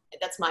life.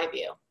 That's my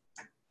view.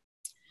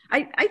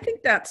 I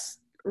think that's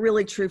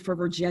really true for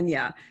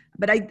Virginia,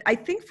 but I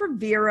think for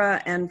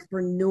Vera and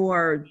for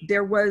Noor,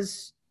 there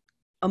was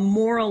a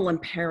moral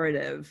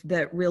imperative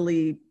that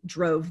really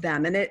drove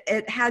them. And it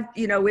had,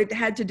 it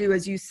had to do,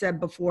 as you said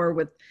before,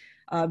 with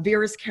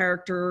Vera's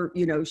character.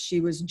 She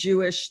was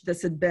Jewish.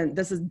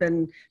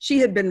 She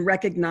had been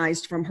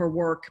recognized from her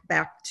work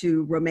back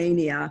to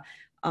Romania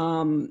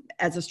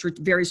as a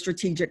very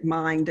strategic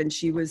mind. And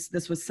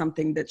this was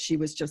something that she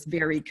was just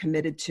very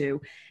committed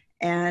to.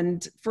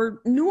 And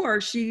for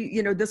Noor,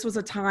 this was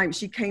a time,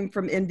 she came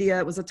from India.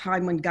 It was a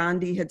time when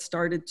Gandhi had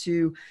started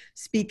to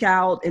speak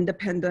out.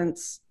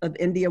 Independence of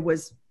India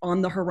was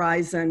on the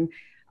horizon.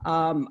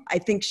 I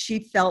think she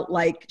felt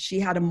like she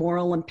had a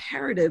moral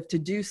imperative to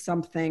do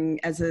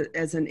something as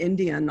an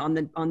Indian on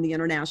the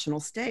international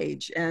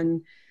stage.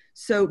 And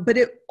so, but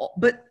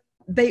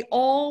they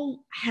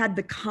all had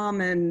the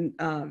common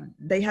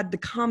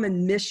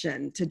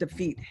mission to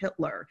defeat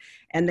Hitler,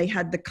 and they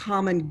had the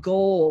common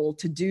goal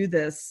to do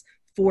this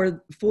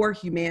for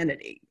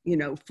humanity,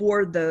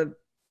 for the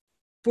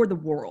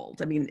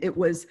world. I mean, it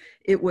was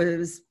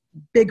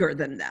bigger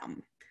than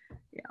them.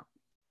 Yeah.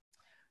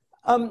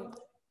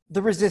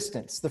 The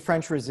resistance, the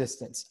French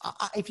resistance.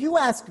 If you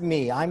ask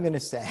me, I'm going to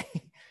say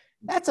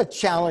that's a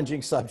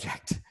challenging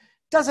subject.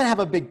 Doesn't have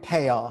a big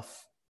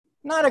payoff.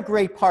 Not a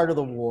great part of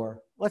the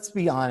war. Let's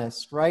be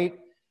honest, right?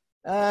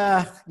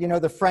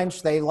 The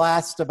French, they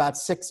last about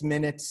 6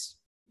 minutes.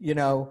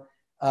 To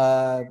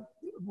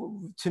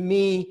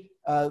me,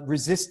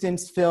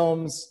 resistance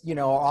films, are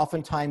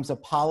oftentimes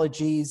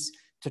apologies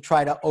to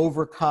try to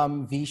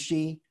overcome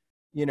Vichy,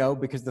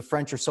 because the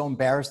French are so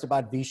embarrassed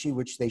about Vichy,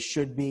 which they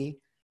should be.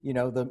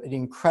 The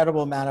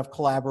incredible amount of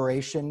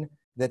collaboration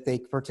that they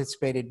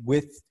participated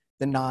with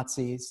the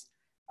Nazis.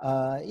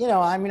 I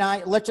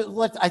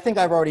think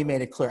I've already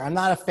made it clear. I'm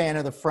not a fan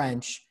of the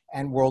French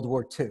and World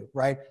War II,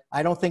 right?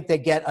 I don't think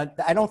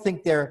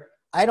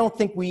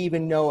we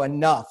even know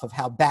enough of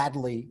how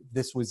badly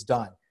this was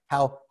done,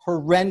 how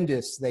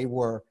horrendous they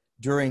were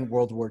during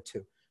World War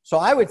II. So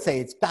I would say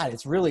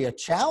it's really a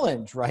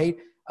challenge, right?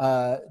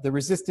 The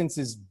resistance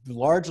is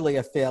largely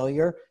a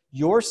failure.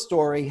 Your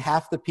story,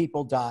 half the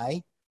people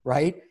die,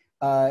 right?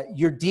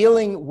 You're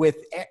dealing with,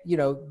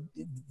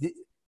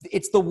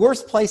 it's the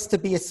worst place to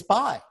be a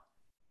spy,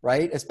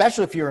 right?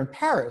 Especially if you're in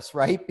Paris,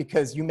 right?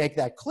 Because you make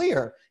that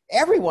clear.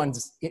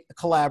 Everyone's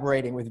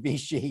collaborating with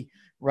Vichy,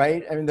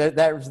 right? I mean,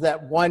 there's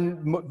that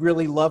one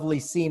really lovely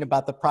scene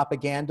about the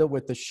propaganda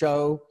with the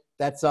show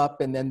that's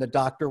up, and then the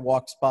doctor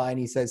walks by and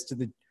he says to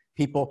the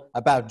people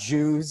about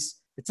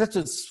Jews. It's such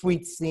a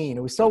sweet scene.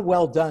 It was so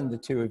well done, the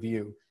two of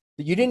you.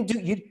 You didn't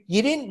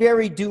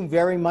do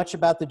very much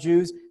about the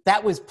Jews.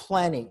 That was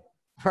plenty,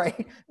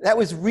 right? That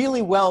was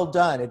really well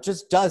done. It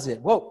just does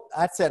it. Whoa,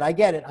 that's it. I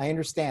get it. I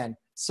understand.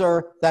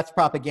 Sir, that's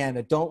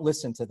propaganda. Don't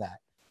listen to that.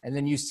 And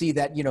then you see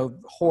that,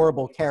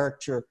 horrible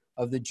caricature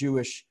of the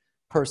Jewish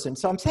person.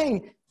 So I'm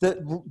saying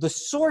the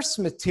source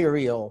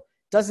material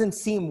doesn't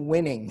seem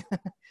winning,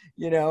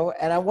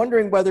 and I'm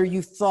wondering whether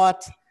you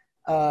thought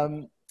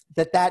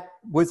that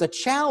was a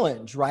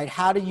challenge, right?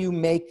 How do you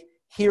make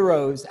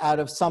heroes out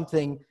of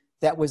something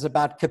that was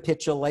about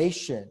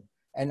capitulation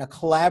and a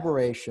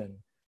collaboration,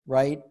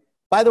 right?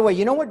 By the way,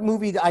 you know what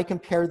movie I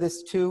compare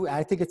this to?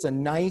 I think it's a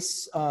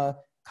nice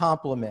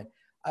compliment.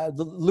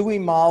 The Louis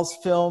Malle's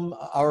film,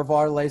 Au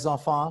revoir les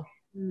enfants,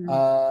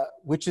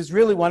 which is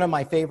really one of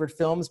my favorite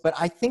films, but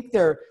I think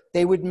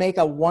they would make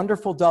a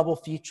wonderful double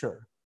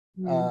feature.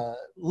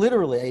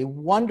 Literally a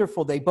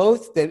wonderful,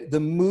 the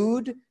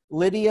mood,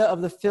 Lydia,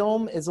 of the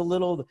film is a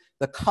little,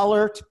 the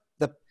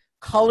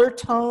color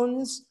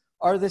tones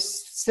are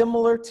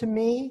similar to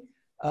me.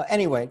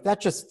 Anyway,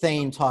 that's just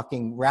Thane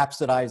talking,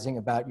 rhapsodizing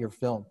about your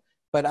film.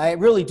 But I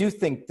really do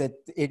think that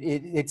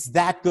it's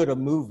that good a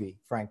movie,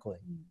 frankly.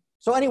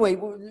 So anyway,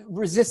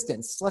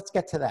 resistance, let's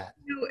get to that.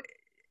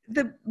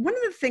 One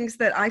of the things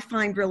that I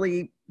find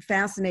really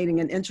fascinating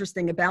and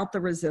interesting about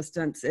the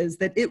resistance is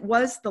that it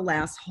was the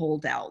last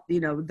holdout,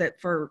 that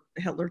for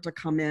Hitler to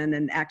come in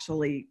and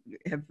actually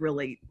have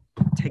really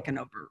taken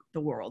over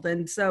the world.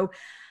 And so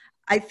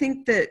I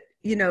think that,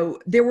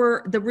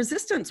 the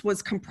resistance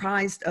was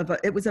comprised of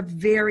it was a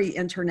very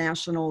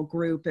international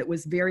group. It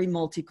was very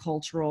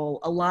multicultural.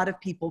 A lot of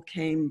people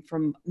came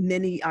from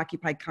many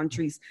occupied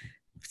countries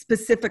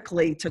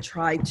specifically to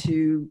try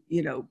to,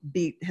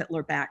 beat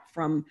Hitler back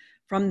from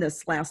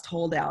this last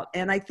holdout.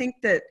 And I think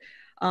that,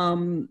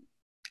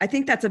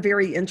 that's a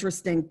very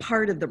interesting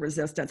part of the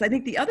resistance. I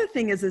think the other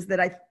thing is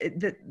that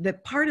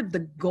that part of the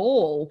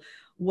goal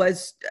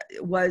was,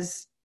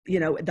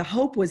 the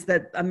hope was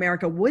that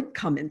America would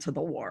come into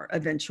the war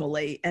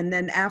eventually. And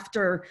then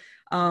after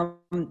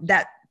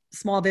that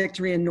small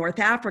victory in North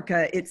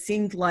Africa, it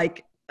seemed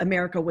like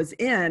America was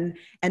in,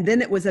 and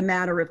then it was a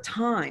matter of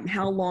time.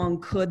 How long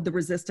could the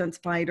resistance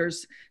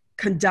fighters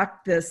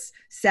conduct this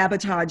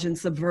sabotage and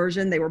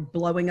subversion? They were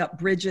blowing up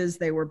bridges,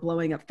 they were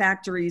blowing up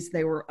factories,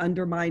 they were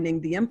undermining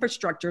the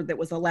infrastructure that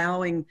was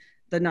allowing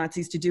the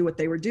Nazis to do what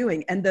they were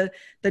doing. And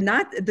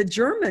the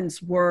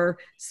Germans were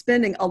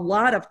spending a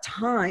lot of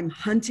time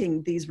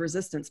hunting these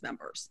resistance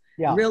members.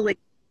 Yeah. Really,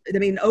 I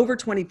mean, over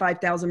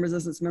 25,000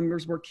 resistance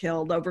members were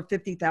killed. Over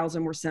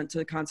 50,000 were sent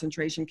to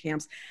concentration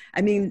camps.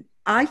 I mean,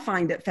 I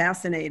find it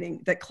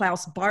fascinating that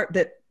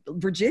that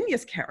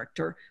Virginia's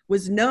character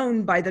was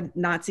known by the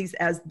Nazis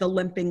as the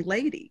limping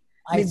lady.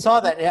 I saw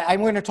that.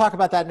 I'm going to talk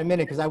about that in a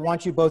minute because I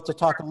want you both to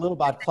talk a little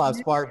about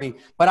Klaus Barbie.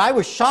 But I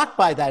was shocked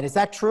by that. Is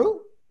that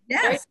true?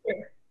 Yes.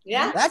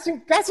 Yeah.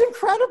 That's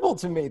incredible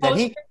to me. That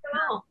he.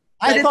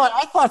 But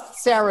I thought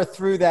Sarah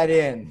threw that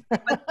in.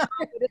 But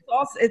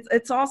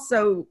it's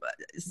also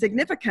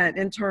significant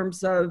in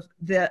terms of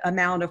the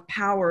amount of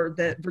power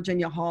that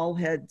Virginia Hall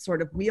had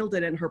sort of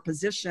wielded in her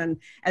position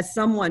as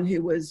someone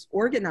who was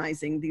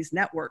organizing these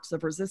networks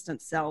of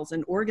resistance cells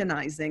and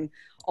organizing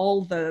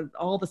all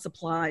the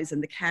supplies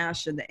and the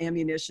cash and the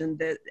ammunition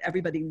that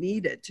everybody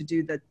needed to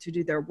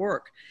do their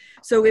work.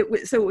 So it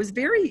was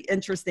very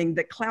interesting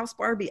that Klaus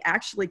Barbie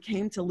actually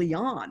came to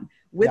Lyon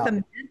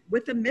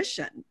with a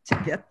mission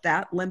to get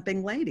that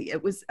limping lady.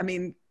 It was, I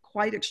mean,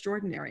 quite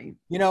extraordinary.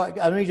 You know,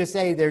 let me just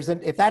say,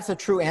 if that's a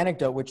true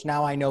anecdote, which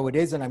now I know it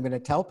is, and I'm going to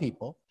tell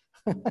people.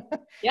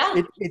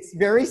 Yeah, it's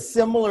very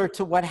similar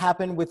to what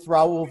happened with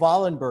Raoul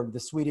Wallenberg, the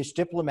Swedish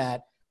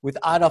diplomat, with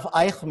Adolf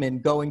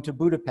Eichmann going to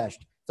Budapest.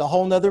 It's a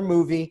whole nother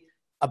movie.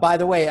 By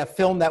the way, a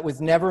film that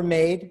was never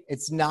made.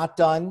 It's not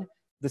done.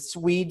 The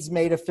Swedes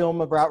made a film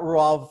about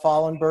Raoul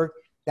Wallenberg.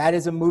 That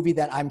is a movie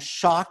that I'm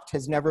shocked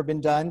has never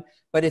been done,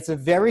 but it's a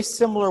very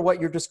similar what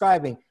you're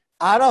describing.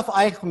 Adolf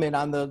Eichmann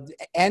on the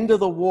end of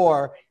the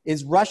war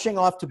is rushing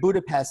off to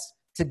Budapest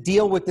to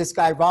deal with this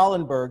guy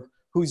Wallenberg,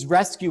 who's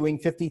rescuing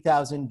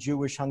 50,000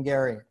 Jewish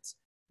Hungarians.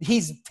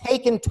 He's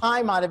taken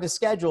time out of his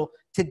schedule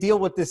to deal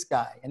with this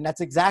guy. And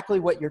that's exactly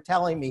what you're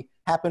telling me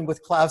happened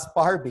with Klaus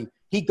Barbie.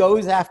 He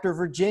goes after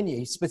Virginia.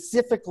 He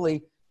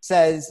specifically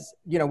says,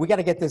 you know, we got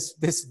to get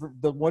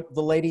the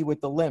lady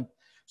with the limp.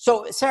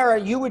 So, Sarah,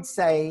 you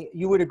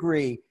would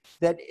agree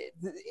that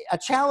a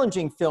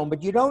challenging film,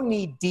 but you don't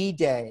need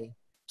D-Day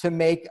to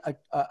make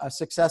a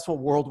successful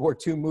World War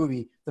II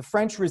movie. The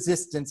French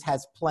Resistance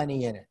has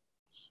plenty in it.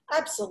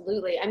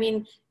 Absolutely. I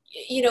mean,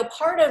 you know,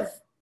 part of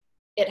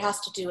it has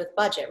to do with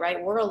budget, right?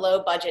 We're a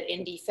low budget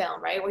indie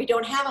film, right? We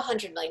don't have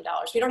 $100 million.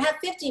 We don't have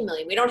 50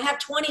 million. We don't have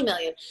 20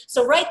 million.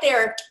 So right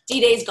there,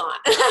 D-Day's gone,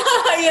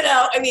 you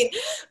know, I mean,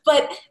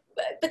 but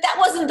that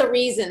wasn't the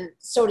reason,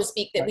 so to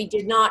speak, that we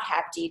did not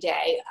have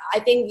D-Day. I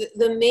think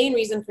the main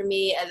reason for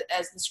me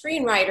as the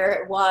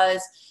screenwriter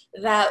was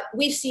that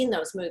we've seen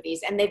those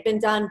movies and they've been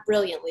done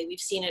brilliantly.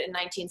 We've seen it in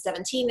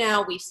 1917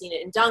 now. We've seen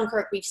it in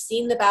Dunkirk. We've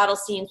seen the battle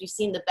scenes. We've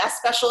seen the best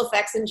special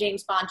effects in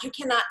James Bond. You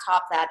cannot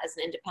top that as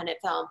an independent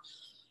film.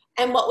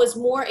 And what was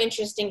more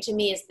interesting to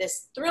me is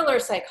this thriller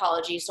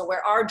psychology. So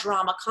where our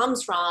drama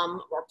comes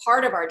from, or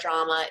part of our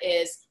drama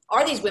is,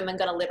 are these women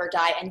going to live or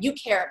die? And you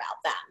care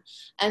about them.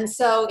 And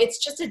so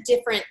it's just a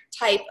different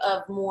type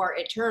of more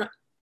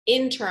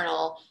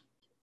internal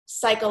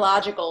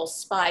psychological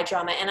spy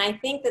drama. And I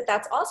think that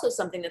that's also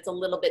something that's a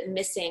little bit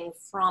missing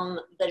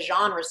from the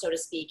genre, so to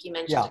speak. You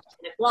mentioned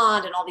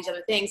Blonde and all these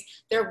other things.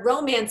 They're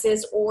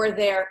romances, or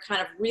they're kind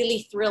of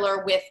really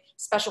thriller with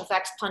special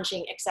effects,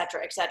 punching, et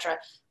cetera,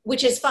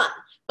 which is fun.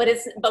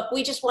 But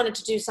we just wanted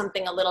to do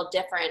something a little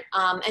different.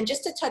 And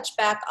just to touch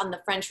back on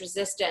the French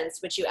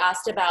Resistance, which you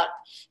asked about,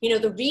 you know,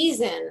 the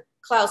reason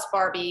Klaus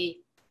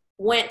Barbie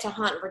went to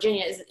hunt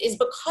Virginia is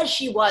because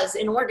she was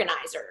an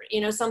organizer,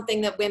 you know,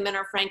 something that women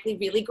are frankly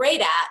really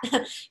great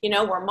at. You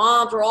know, we're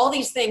moms, we're all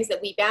these things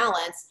that we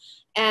balance.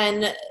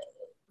 And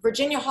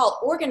Virginia Hall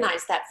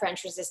organized that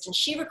French resistance.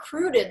 She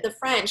recruited the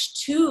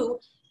French to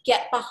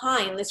get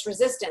behind this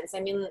resistance. I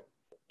mean,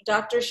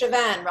 Dr.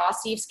 Chauvin,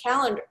 Rossif's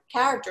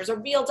character, is a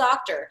real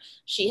doctor.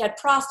 She had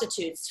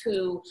prostitutes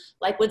who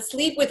would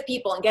sleep with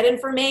people and get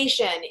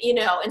information, you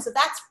know, and so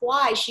that's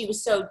why she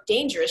was so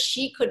dangerous.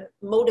 She could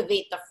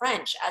motivate the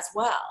French as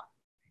well.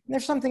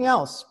 There's something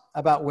else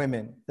about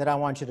women that I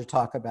want you to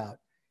talk about.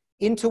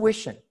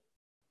 Intuition.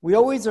 We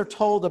always are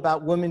told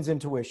about women's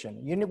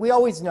intuition. We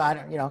always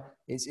know,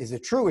 is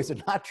it true? Is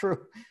it not true?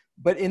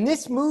 But in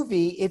this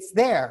movie, it's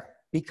there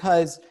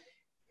because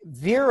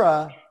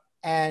Vera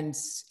and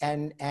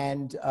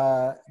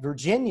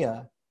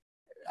Virginia,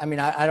 I mean,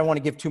 I don't want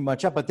to give too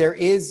much up, but there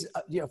is,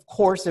 of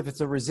course, if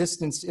it's a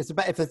resistance,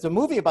 if it's a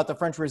movie about the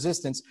French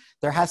resistance,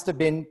 there has to have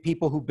been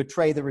people who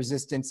betray the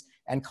resistance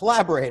and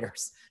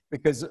collaborators,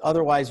 because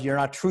otherwise you're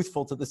not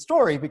truthful to the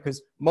story,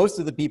 because most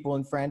of the people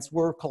in France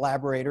were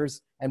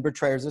collaborators and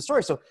betrayers of the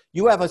story. So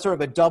you have a sort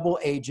of a double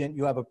agent.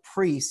 You have a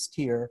priest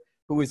here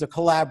who is a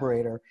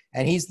collaborator,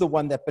 and he's the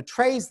one that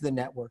betrays the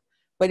network.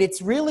 But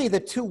it's really the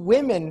two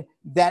women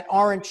that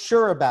aren't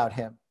sure about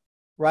him,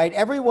 right?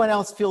 Everyone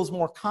else feels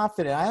more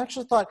confident. I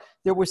actually thought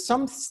there was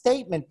some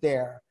statement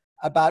there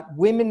about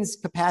women's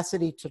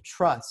capacity to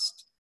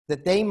trust,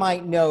 that they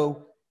might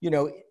know,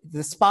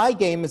 the spy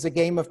game is a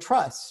game of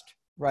trust,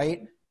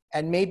 right?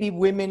 And maybe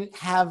women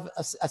have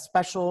a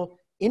special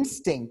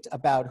instinct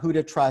about who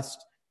to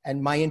trust. And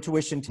my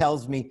intuition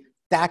tells me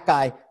that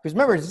guy, because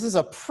remember, this is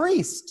a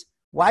priest.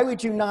 Why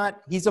would you not?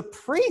 He's a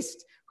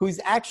priest who's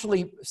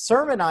actually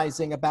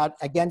sermonizing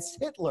against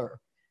Hitler,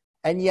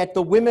 and yet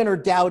the women are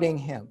doubting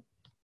him.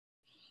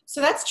 So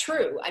that's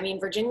true. I mean,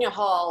 Virginia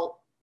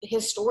Hall,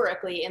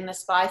 historically in the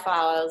Spy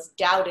Files,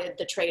 doubted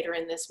the traitor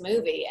in this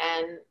movie,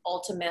 and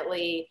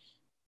ultimately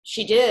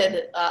she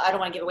did. I don't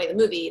want to give away the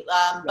movie,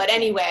 but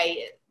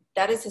anyway,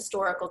 that is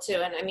historical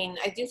too. And I mean,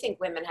 I do think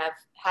women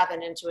have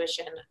an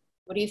intuition.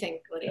 What do you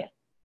think, Lydia?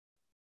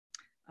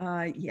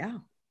 Yeah.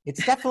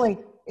 It's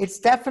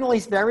definitely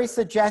very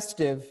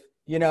suggestive,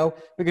 you know,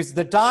 because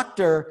the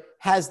doctor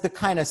has the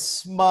kind of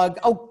smug,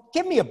 oh,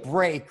 give me a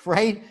break,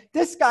 right?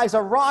 This guy's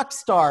a rock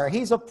star.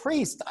 He's a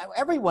priest.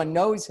 Everyone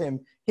knows him.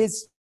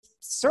 His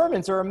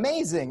sermons are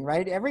amazing,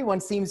 right? Everyone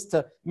seems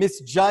to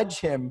misjudge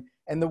him.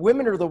 And the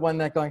women are the one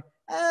that going,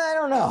 I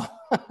don't know.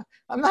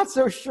 I'm not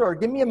so sure.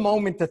 Give me a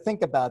moment to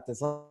think about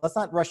this. Let's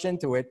not rush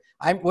into it.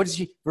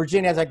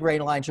 Virginia has a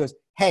great line. She goes,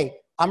 hey,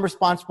 I'm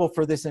responsible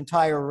for this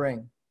entire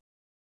ring,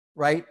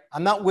 right?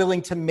 I'm not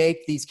willing to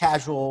make these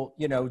casual,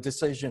 you know,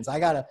 decisions. I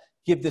got to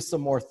give this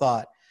some more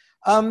thought.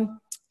 Can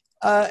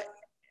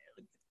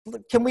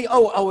we,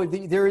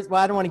 there is,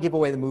 well, I don't want to give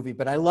away the movie,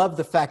 but I love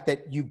the fact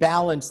that you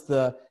balance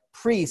the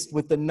priest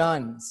with the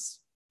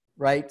nuns,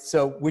 right?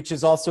 So, which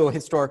is also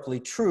historically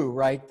true,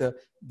 right? The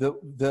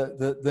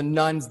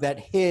nuns that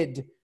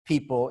hid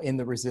people in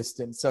the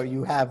resistance. So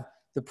you have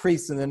the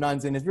priests and the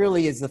nuns, and it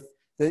really is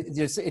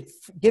it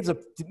gives a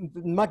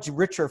much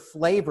richer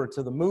flavor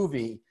to the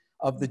movie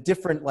of the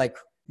different, like,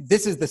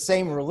 this is the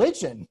same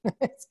religion.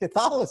 It's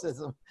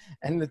Catholicism,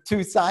 and the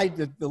two sides,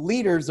 the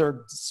leaders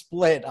are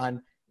split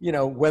on, you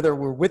know, whether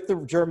we're with the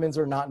Germans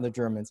or not in the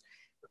Germans.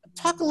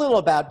 Talk a little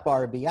about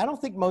Barbie. I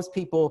don't think most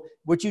people,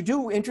 what you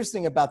do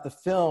interesting about the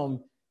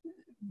film,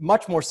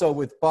 much more so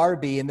with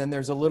Barbie, and then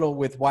there's a little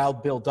with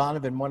Wild Bill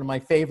Donovan. One of my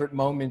favorite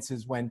moments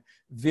is when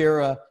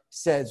Vera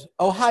says,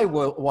 oh, hi,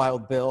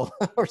 Wild Bill,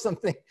 or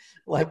something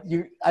like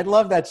you. I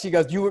love that. She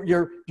goes,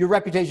 your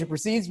reputation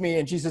precedes me.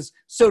 And she says,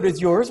 so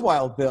does yours,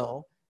 Wild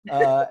Bill.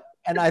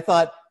 And I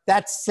thought,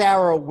 that's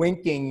Sarah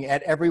winking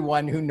at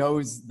everyone who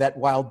knows that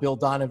Wild Bill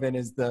Donovan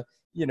is the,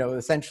 you know,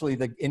 essentially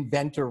the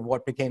inventor of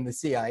what became the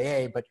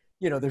CIA. But,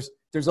 you know,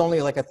 there's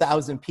only like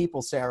 1,000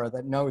 people, Sarah,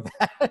 that know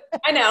that.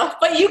 I know,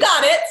 but you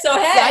got it. So,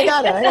 hey. Yeah, I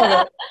got it. I know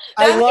that.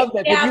 I love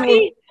that.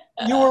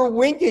 But you were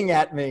winking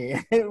at me.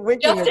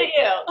 Winking just at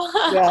you.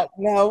 Yeah,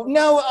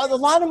 no, a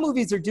lot of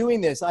movies are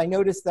doing this. I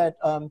noticed that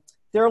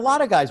there are a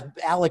lot of guys.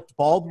 Alec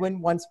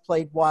Baldwin once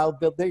played Wild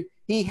Bill.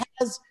 He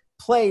has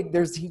played,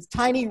 there's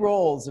tiny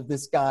roles of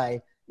this guy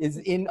is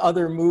in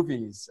other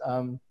movies.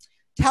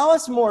 Tell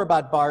us more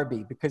about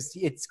Barbie, because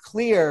it's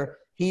clear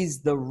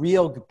he's the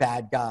real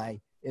bad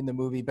guy in the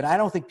movie, but I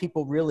don't think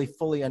people really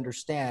fully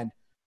understand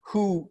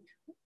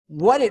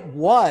what it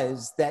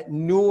was that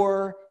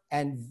Noor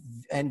and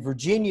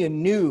Virginia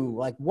knew,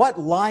 like what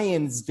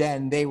lion's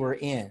den they were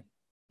in.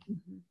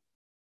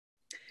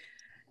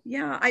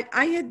 Yeah,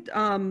 I had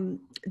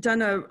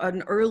done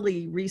an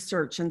early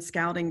research and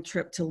scouting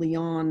trip to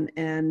Lyon,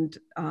 and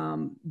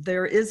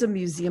there is a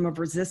museum of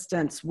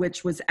resistance,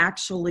 which was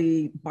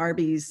actually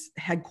Barbie's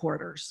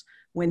headquarters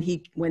when he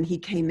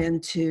came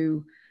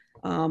into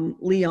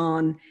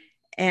Lyon,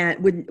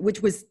 and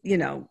which was, you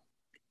know,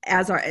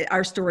 as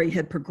our story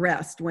had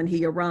progressed when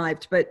he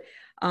arrived. But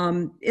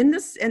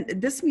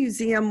this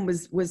museum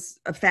was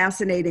a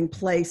fascinating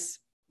place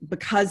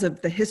because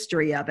of the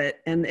history of it,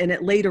 and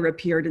it later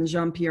appeared in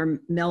Jean-Pierre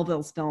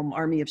Melville's film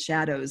Army of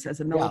Shadows as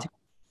a military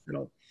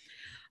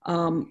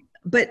hospital.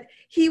 But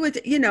he was,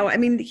 you know, I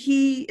mean,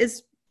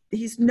 he's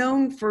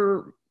known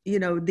for, you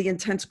know, the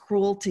intense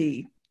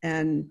cruelty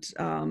and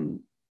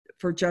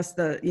for just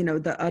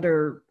the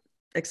utter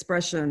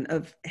expression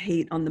of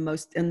hate in the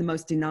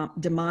most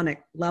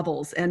demonic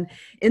levels. And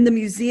in the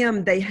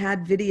museum, they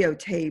had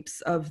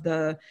videotapes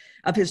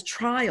of his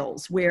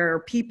trials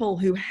where people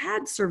who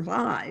had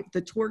survived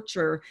the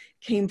torture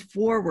came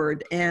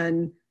forward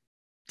and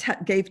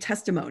gave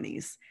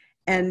testimonies,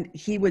 and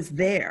he was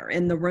there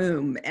in the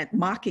room and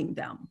mocking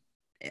them,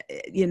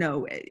 you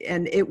know,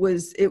 and it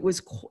was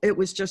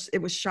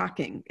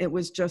shocking. It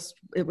was just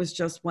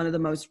one of the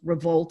most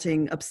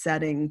revolting,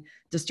 upsetting,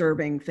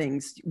 disturbing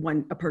things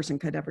a person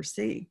could ever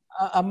see.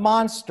 A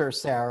monster,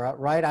 Sarah,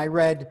 right? I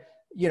read,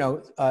 you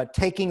know,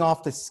 taking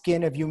off the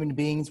skin of human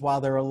beings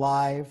while they're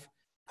alive,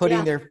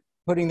 putting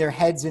their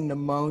heads in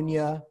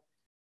pneumonia.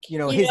 You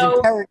know,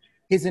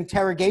 his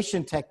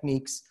interrogation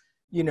techniques,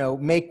 you know,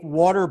 make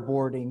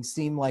waterboarding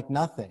seem like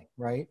nothing,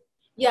 right?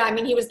 Yeah, I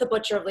mean, he was the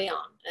Butcher of Lyon,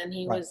 and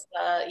he was,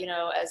 you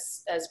know,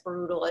 as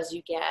brutal as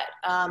you get.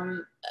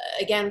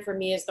 Again, for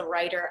me as the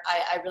writer,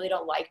 I really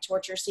don't like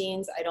torture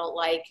scenes. I don't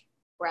like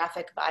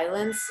graphic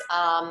violence.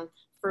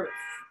 For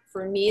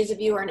me as a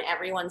viewer, and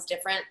everyone's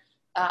different,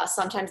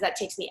 sometimes that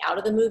takes me out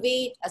of the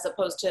movie as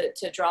opposed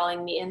to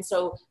drawing me in.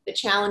 So the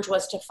challenge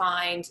was to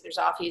find, there's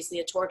obviously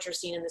a torture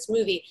scene in this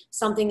movie,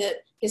 something that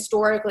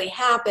historically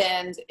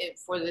happened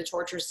for the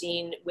torture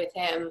scene with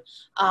him,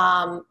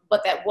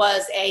 but that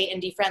was A,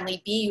 indie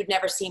friendly, B, you'd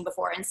never seen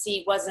before, and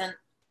C, wasn't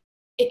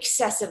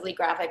excessively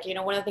graphic. You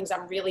know, one of the things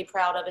I'm really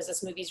proud of is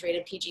this movie's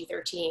rated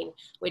PG-13,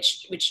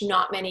 which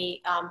not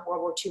many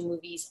World War II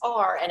movies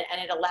are, and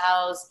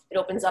it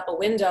opens up a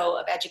window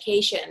of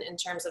education in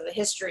terms of the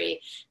history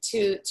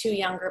to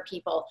younger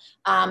people.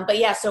 But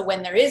yeah, so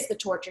when there is the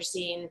torture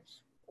scene,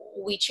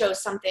 we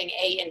chose something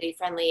A, indie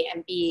friendly,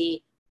 and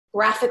B,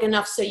 graphic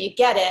enough so you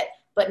get it,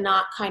 but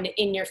not kind of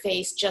in your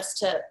face just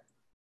to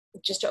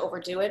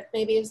overdo it,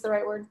 maybe is the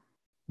right word.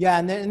 Yeah,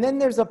 and then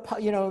there's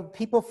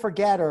people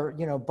forget, or,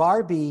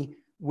 Barbie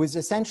was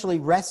essentially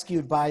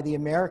rescued by the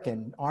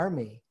American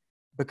army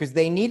because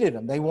they needed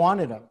him, they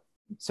wanted him.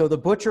 So the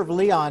Butcher of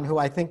Leon, who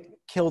I think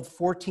killed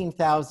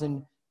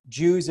 14,000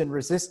 Jews and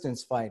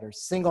resistance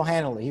fighters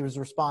single-handedly, he was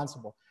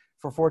responsible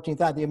for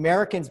 14,000. The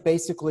Americans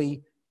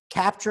basically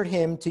captured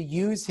him to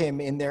use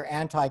him in their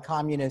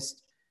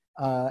anti-communist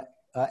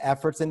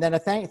efforts, and then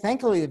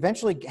thankfully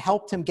eventually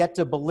helped him get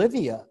to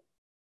Bolivia.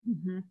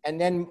 Mm-hmm.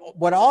 And then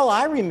all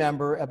I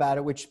remember about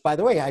it, which, by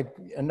the way,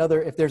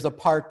 if there's a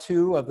part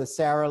 2 of the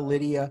Sarah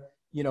Lydia,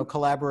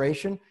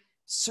 collaboration,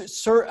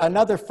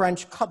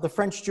 the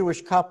French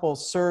Jewish couple,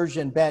 Serge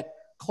and Bette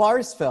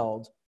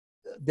Klarsfeld,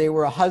 they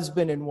were a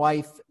husband and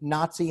wife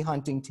Nazi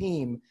hunting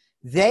team.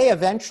 They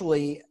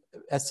eventually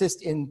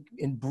assist in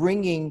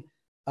bringing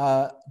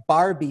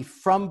Barbie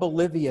from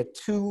Bolivia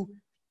to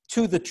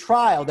the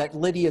trial that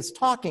Lydia's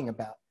talking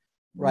about.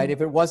 Right.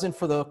 If it wasn't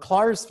for the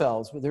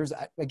Klarsfelds,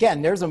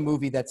 there's a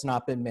movie that's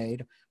not been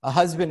made, a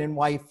husband and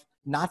wife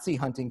Nazi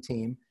hunting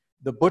team.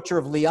 The Butcher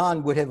of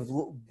Leon would have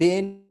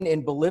been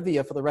in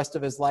Bolivia for the rest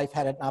of his life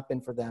had it not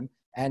been for them.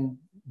 And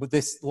with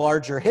this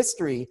larger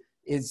history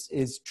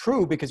is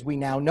true because we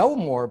now know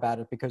more about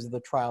it because of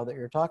the trial that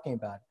you're talking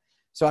about.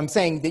 So I'm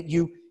saying that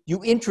you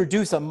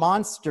introduce a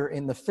monster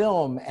in the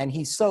film, and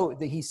he's so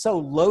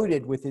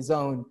loaded with his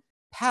own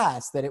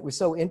past that it was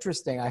so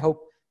interesting. I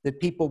hope that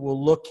people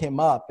will look him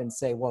up and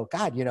say, well,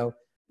 God,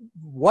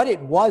 what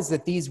it was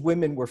that these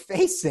women were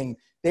facing,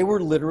 they were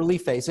literally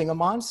facing a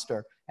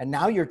monster. And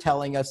now you're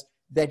telling us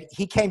that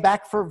he came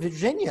back for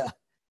Virginia.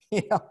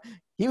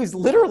 He was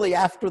literally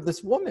after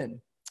this woman.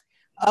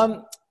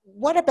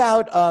 What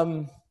about,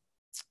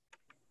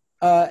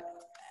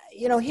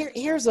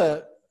 here's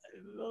a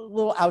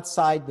little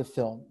outside the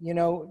film.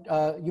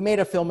 You made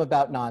a film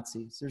about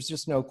Nazis. There's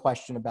just no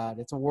question about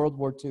it. It's a World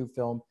War II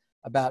film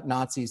about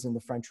Nazis and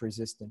the French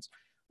resistance.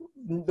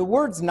 The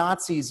words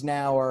Nazis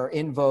now are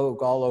in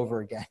vogue all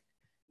over again,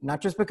 not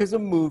just because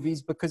of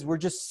movies, because we're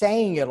just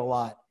saying it a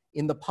lot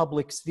in the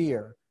public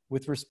sphere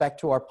with respect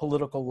to our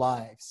political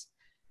lives.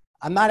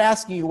 I'm not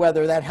asking you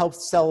whether that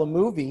helps sell a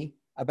movie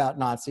about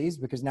Nazis,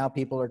 because now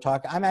people are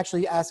talking. I'm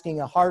actually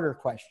asking a harder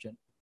question.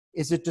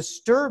 Is it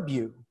disturb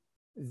you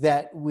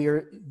that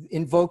we're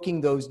invoking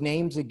those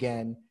names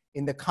again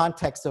in the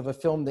context of a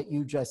film that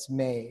you just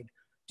made?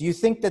 Do you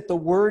think that the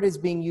word is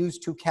being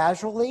used too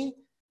casually?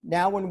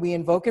 Now when we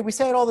invoke it, we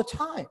say it all the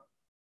time,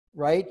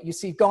 right? You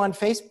see, go on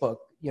Facebook,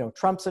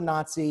 Trump's a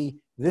Nazi,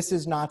 this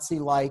is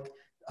Nazi-like,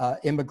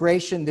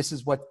 immigration, this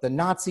is what the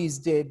Nazis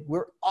did.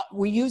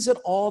 We use it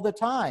all the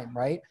time,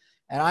 right?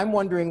 And I'm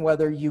wondering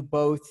whether you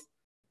both,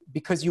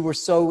 because you were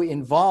so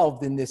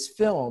involved in this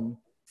film,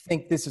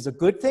 think this is a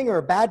good thing or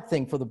a bad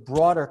thing for the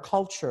broader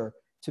culture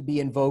to be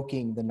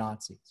invoking the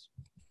Nazis.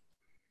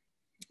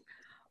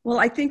 Well,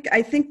 I think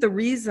the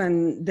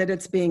reason that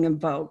it's being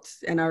invoked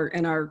in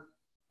our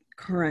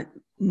current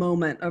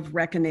moment of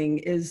reckoning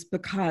is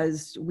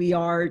because we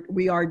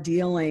are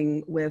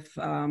dealing with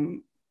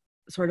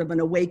sort of an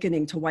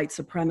awakening to white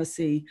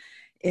supremacy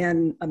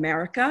in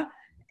America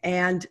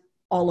and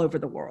all over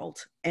the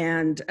world.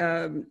 And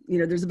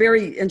there's a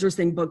very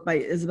interesting book by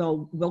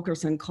Isabel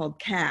Wilkerson called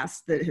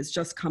Caste that has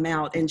just come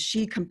out, and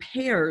she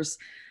compares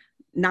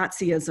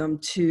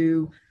Nazism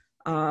to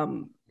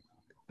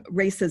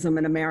racism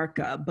in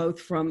America, both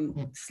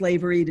from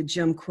slavery to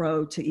Jim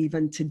Crow to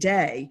even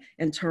today,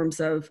 in terms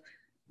of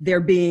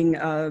there being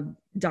a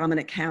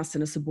dominant caste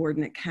and a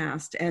subordinate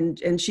caste.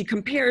 And she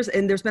compares,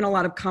 and there's been a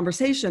lot of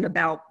conversation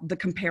about the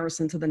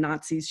comparison to the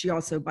Nazis. She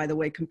also, by the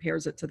way,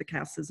 compares it to the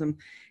caste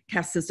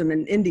system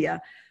in India.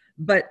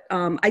 But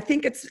I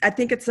think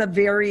it's a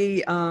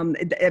very,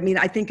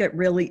 I think it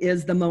really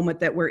is the moment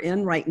that we're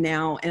in right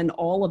now, and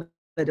all of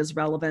it is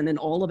relevant and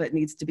all of it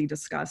needs to be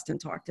discussed and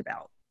talked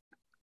about.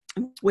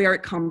 Where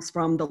it comes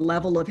from, the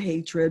level of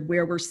hatred,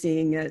 where we're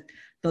seeing it,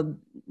 the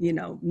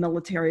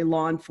military,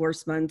 law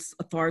enforcement,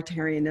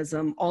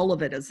 authoritarianism, all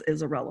of it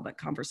is a relevant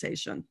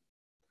conversation.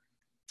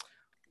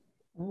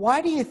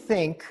 Why do you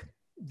think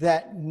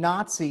that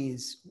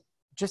Nazis,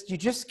 you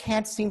just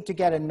can't seem to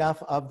get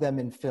enough of them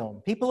in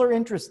film? People are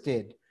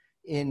interested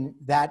in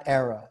that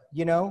era,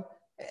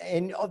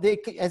 and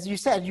as you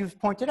said, you've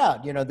pointed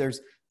out,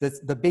 there's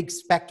the big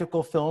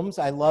spectacle films.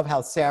 I love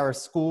how Sarah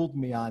schooled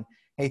me on,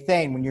 hey,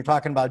 Thane, when you're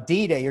talking about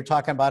D-Day, you're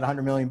talking about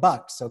 $100 million,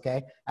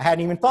 okay? I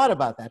hadn't even thought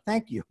about that.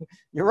 Thank you.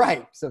 You're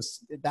right. So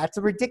that's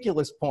a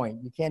ridiculous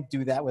point. You can't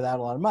do that without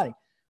a lot of money.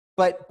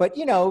 But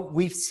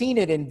we've seen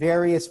it in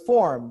various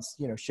forms,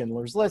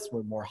 Schindler's List,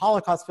 with more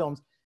Holocaust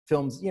films,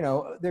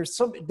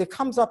 that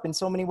comes up in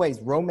so many ways,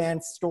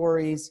 romance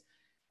stories.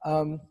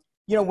 You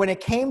know, when it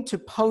came to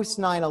post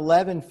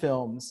 9/11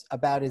 films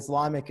about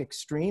Islamic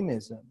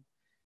extremism,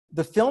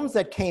 the films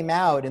that came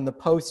out in the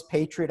post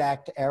Patriot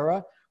Act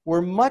era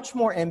were much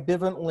more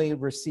ambivalently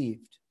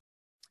received.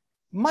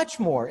 Much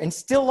more, and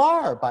still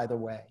are, by the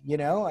way. You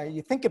know,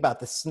 you think about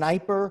The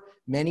Sniper,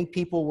 many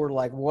people were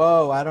like,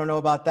 whoa, I don't know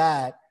about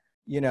that.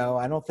 You know,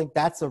 I don't think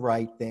that's the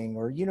right thing.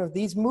 Or, you know,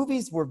 these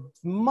movies were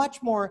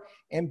much more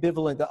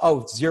ambivalent.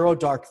 Oh, Zero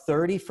Dark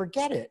 30,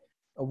 forget it.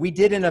 We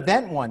did an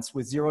event once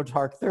with Zero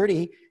Dark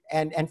 30,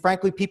 and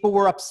frankly, people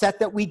were upset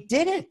that we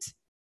did it.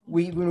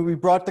 When we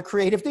brought the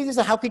creative team, they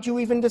said, how could you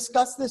even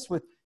discuss this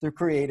with the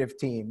creative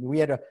team? We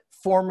had a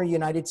former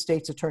United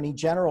States Attorney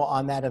General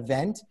on that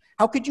event.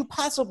 How could you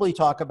possibly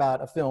talk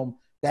about a film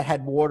that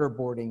had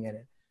waterboarding in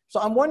it? So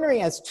I'm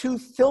wondering, as two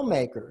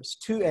filmmakers,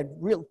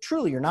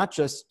 truly, you're not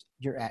just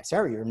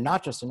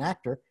an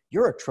actor,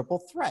 you're a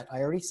triple threat. I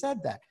already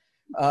said that.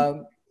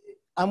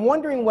 I'm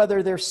wondering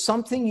whether there's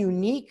something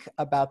unique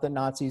about the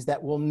Nazis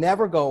that will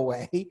never go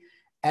away,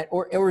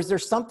 or is there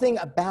something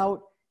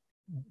about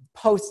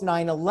post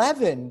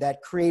 9/11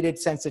 that created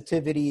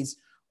sensitivities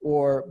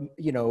or,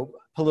 you know,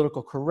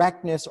 political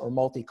correctness or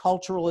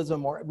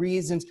multiculturalism or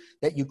reasons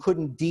that you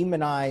couldn't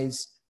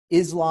demonize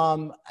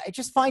Islam? I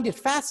just find it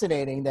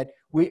fascinating that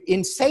we're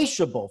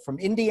insatiable from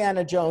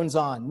Indiana Jones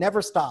on,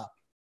 never stop.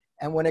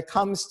 And when it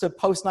comes to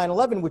post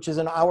 9/11, which is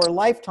in our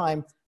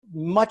lifetime,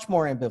 much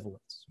more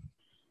ambivalence.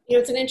 You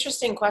know, it's an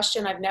interesting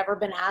question. I've never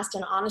been asked,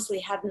 and honestly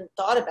hadn't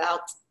thought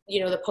about, you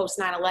know, the post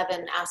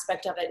 9/11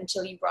 aspect of it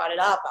until you brought it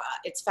up.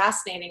 It's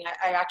fascinating.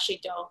 I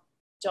actually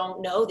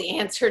don't know the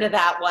answer to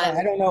that one.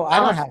 I don't know. I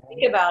don't have to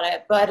think about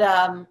it. But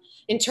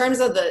in terms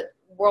of the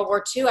World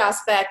War II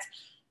aspect,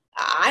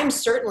 I'm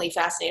certainly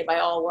fascinated by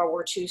all World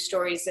War II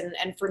stories.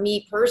 And for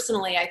me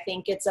personally, I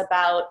think it's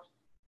about,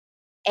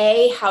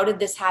 how did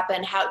this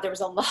happen? How there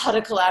was a lot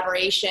of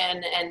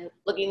collaboration and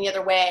looking the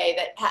other way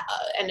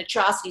and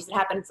atrocities that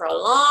happened for a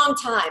long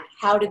time.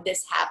 How did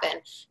this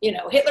happen? You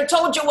know, Hitler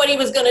told you what he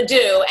was going to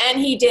do and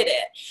he did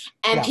it,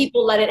 and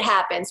people let it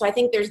happen. So I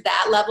think there's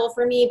that level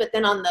for me. But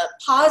then on the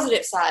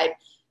positive side,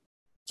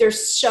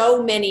 there's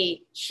so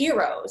many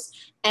heroes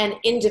and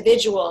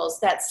individuals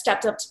that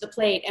stepped up to the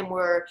plate and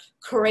were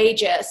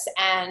courageous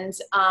and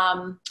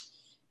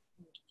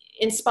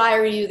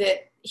inspire you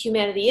that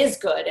humanity is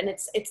good, and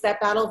it's that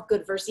battle of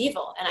good versus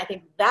evil. And I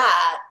think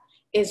that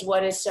is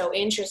what is so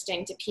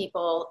interesting to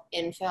people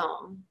in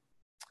film.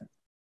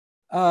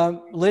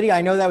 Lydia,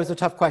 I know that was a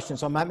tough question,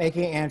 so I'm not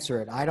making you answer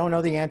it. I don't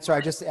know the answer.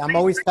 I'm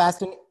always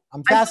fascinated.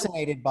 I'm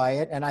fascinated by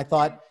it, and I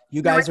thought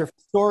you guys are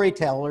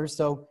storytellers,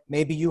 so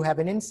maybe you have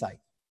an insight.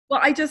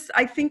 Well, I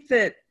think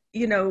that,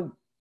 you know,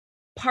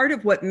 part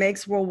of what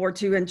makes World War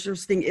II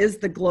interesting is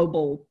the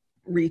global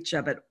reach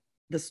of it.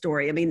 The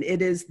story. I mean,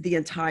 it is the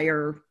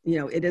entire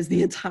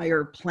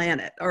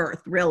planet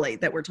Earth, really,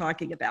 that we're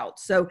talking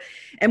about. So,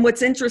 and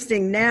what's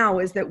interesting now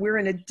is that we're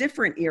in a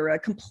different era,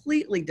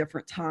 completely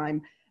different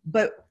time,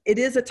 but it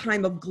is a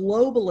time of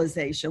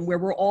globalization where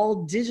we're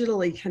all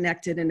digitally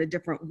connected in a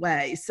different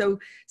way. So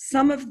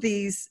some of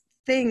these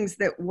things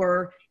that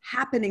were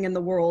happening in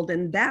the world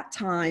in that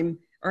time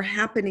are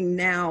happening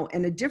now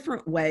in a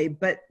different way,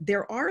 but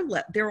there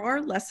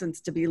are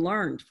lessons to be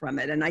learned from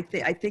it. And I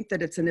think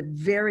that it's a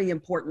very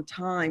important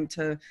time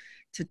to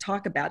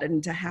talk about it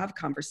and to have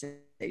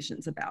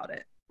conversations about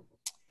it.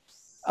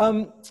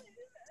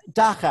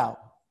 Dachau,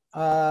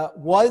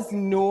 was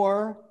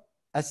Noor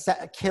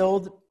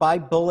killed by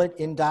bullet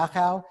in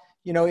Dachau?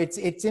 You know, it's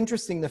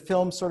interesting. The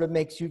film sort of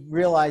makes you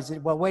realize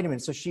that, well, wait a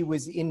minute. So she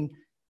was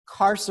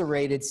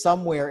incarcerated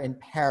somewhere in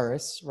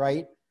Paris,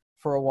 right,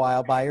 for a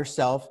while by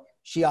herself.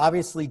 She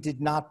obviously did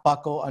not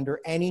buckle under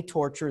any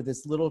torture.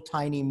 This little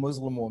tiny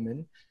Muslim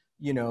woman,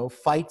 you know,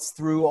 fights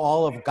through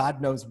all of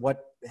God knows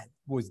what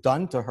was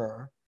done to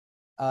her.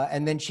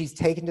 And then she's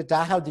taken to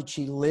Dachau. Did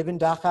she live in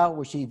Dachau?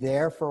 Was she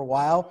there for a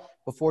while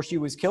before she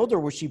was killed, or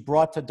was she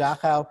brought to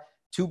Dachau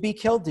to be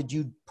killed? Did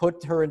you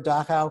put her in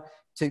Dachau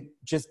to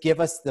just give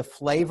us the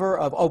flavor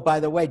of, oh,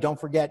 by the way,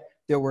 don't forget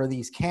there were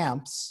these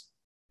camps?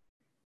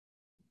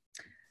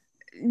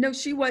 No,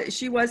 she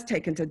was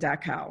taken to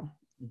Dachau.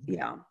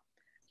 Yeah.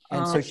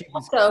 And so she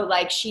was also,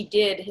 like, she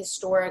did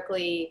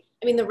historically,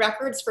 I mean, the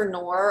records for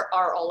Noor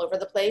are all over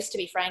the place, to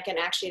be frank. And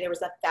actually there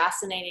was a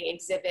fascinating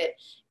exhibit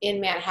in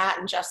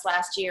Manhattan just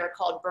last year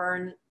called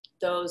Burn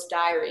Those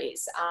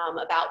Diaries,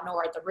 about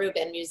Noor at the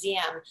Rubin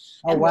Museum.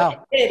 Oh, and wow.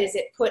 what it did is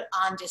it put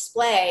on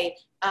display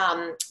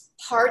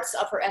parts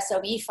of her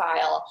SOE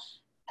file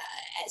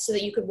so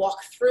that you could walk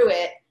through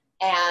it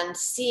and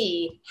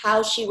see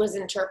how she was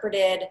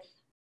interpreted,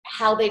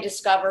 how they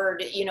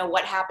discovered, you know,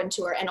 what happened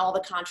to her, and all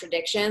the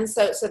contradictions.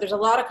 So there's a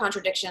lot of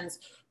contradictions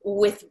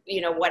with,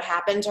 you know, what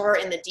happened to her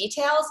in the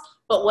details.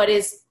 But what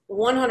is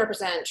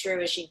 100%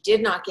 true is she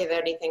did not give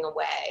anything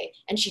away,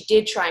 and she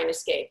did try and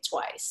escape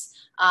twice.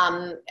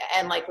 And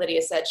like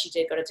Lydia said, she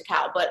did go to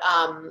Dachau. But,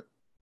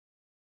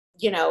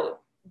 you know,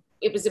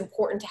 it was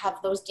important to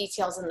have those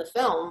details in the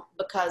film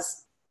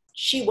because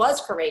she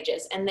was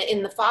courageous. And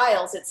in the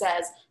files, it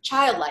says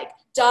childlike,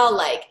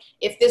 doll-like.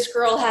 If this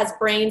girl has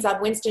brains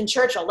on Winston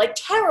Churchill, like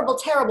terrible,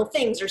 terrible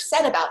things are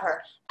said about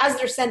her as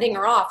they're sending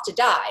her off to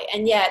die.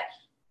 And yet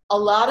a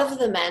lot of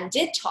the men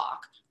did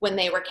talk when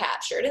they were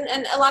captured.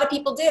 And a lot of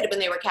people did when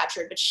they were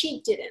captured, but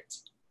she didn't.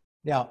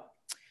 Yeah.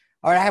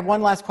 All right, I have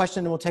one last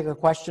question, and we'll take a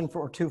question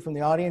or two from the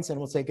audience, and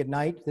we'll say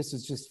goodnight. This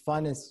is just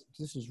fun. This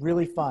is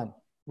really fun.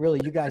 Really,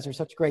 you guys are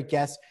such great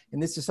guests,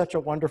 and this is such a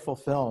wonderful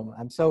film.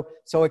 I'm so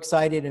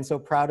excited and so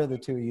proud of the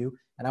two of you,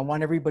 and I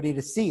want everybody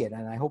to see it.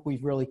 And I hope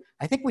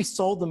I think we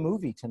sold the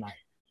movie tonight.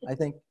 I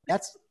think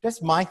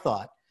that's my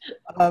thought.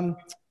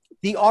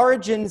 The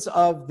origins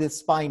of the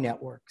spy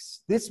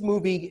networks. This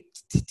movie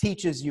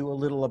teaches you a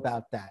little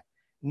about that.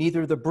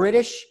 Neither the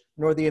British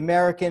nor the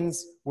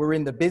Americans were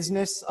in the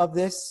business of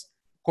this.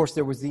 Of course,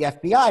 there was the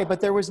FBI, but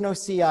there was no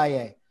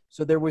CIA.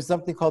 So there was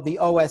something called the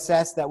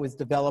OSS that was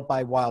developed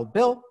by Wild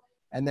Bill.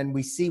 And then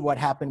we see what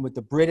happened with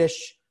the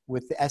British,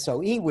 with the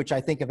SOE, which I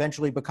think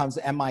eventually becomes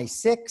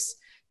MI6.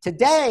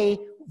 Today,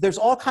 there's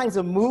all kinds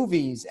of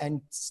movies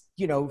and,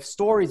 you know,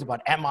 stories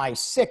about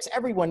MI6.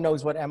 Everyone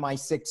knows what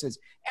MI6 is.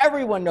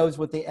 Everyone knows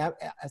what the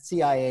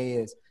CIA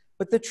is.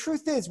 But the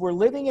truth is, we're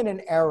living in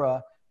an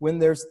era when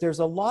there's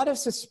a lot of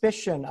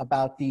suspicion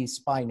about these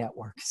spy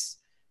networks,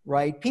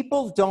 right?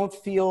 People don't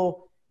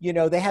feel, you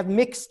know, they have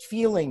mixed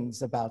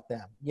feelings about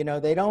them. You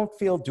know, they don't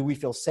feel, do we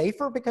feel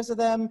safer because of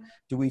them?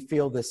 Do we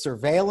feel the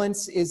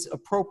surveillance is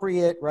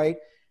appropriate, right?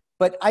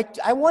 But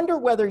I wonder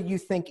whether you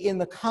think in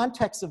the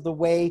context of the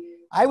way,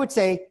 I would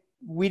say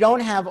we don't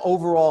have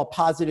overall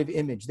positive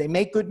image. They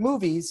make good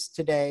movies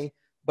today,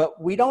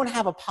 but we don't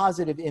have a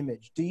positive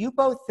image. Do you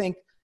both think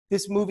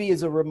this movie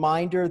is a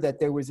reminder that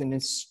there was an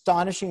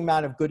astonishing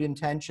amount of good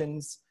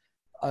intentions,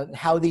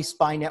 how these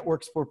spy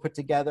networks were put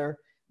together?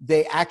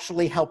 They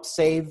actually helped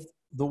save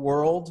the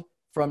world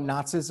from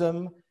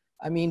Nazism.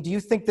 I mean, do you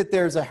think that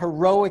there's a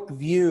heroic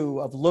view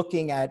of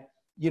looking at,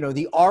 you know,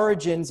 the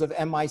origins of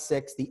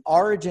MI6, the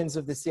origins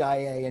of the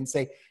CIA, and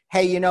say,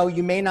 hey, you know,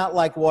 you may not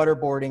like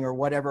waterboarding or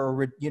whatever,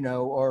 or, you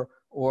know,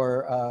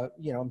 or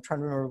you know, I'm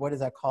trying to remember, what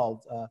is that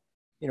called?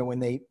 You know, when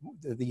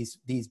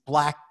these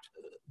black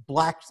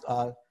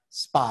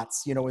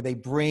spots, you know, where they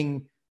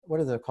bring, what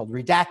are they called?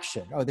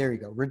 Redaction. Oh, there you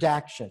go,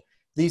 redaction.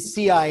 These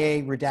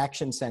CIA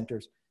redaction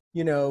centers,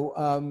 you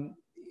know,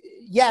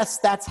 yes,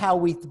 that's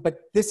how but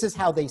this is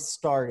how they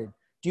started.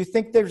 Do you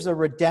think there's a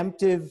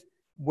redemptive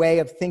way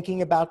of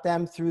thinking about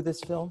them through this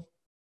film?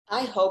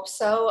 I hope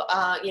so.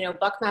 You know,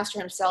 Buckmaster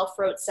himself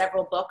wrote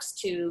several books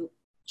to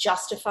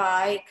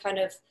justify kind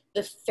of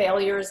the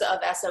failures of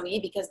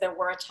SOE, because there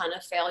were a ton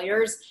of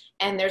failures,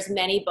 and there's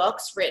many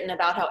books written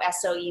about how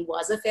SOE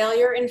was a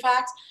failure, in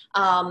fact,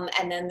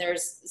 and then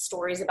there's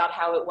stories about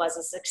how it was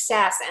a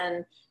success.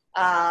 And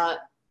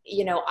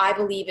you know, I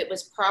believe it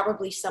was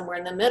probably somewhere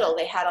in the middle.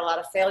 They had a lot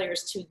of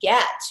failures to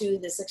get to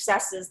the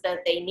successes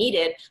that they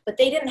needed, but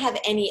they didn't have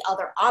any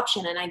other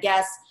option. And I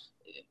guess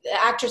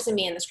the actress in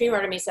me and the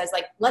screenwriter in me says,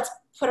 like, let's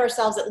put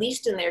ourselves at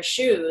least in their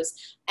shoes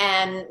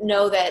and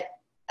know that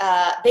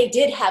they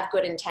did have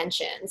good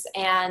intentions,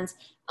 and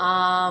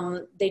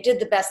they did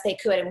the best they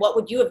could. And what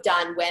would you have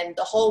done when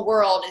the whole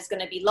world is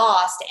going to be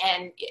lost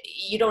and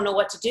you don't know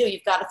what to do?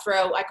 You've got to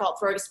throw, I call it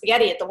throwing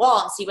spaghetti at the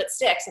wall and see what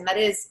sticks. And that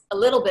is a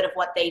little bit of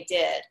what they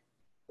did.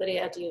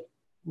 Lydia,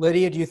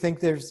 do you think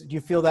do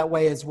you feel that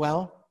way as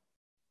well?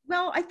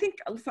 Well, I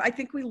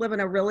think we live in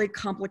a really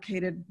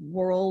complicated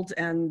world,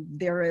 and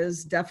there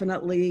is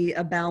definitely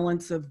a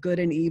balance of good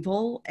and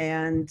evil,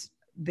 and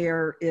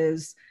there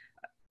is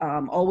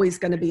always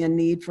going to be a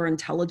need for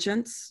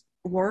intelligence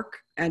work.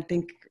 I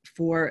think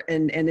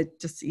and it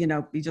just, you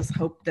know, we just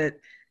hope that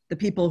the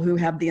people who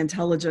have the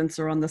intelligence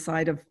are on the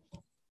side of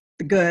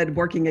the good,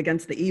 working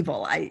against the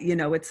evil. You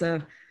know, it's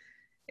a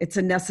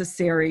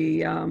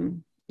necessary,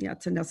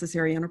 it's a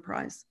necessary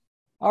enterprise.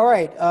 All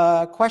right,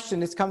 question.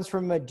 This comes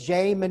from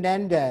Jay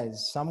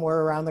Menendez,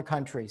 somewhere around the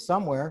country,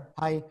 somewhere.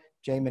 Hi,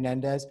 Jay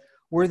Menendez.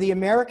 Were the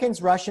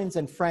Americans, Russians,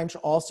 and French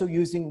also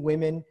using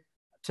women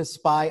to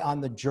spy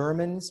on the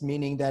Germans,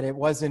 meaning that it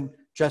wasn't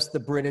just the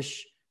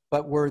British,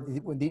 but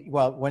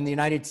when the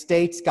United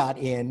States got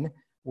in,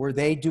 were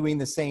they doing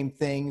the same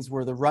things?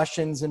 Were the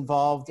Russians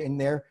involved in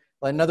there?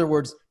 In other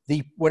words,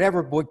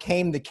 whatever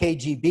became the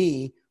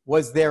KGB,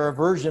 was there a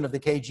version of the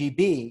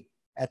KGB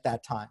at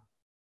that time?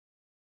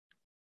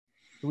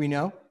 Do we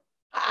know?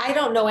 I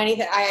don't know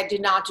anything. I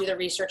did not do the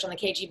research on the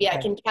KGB. I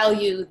can tell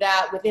you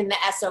that within the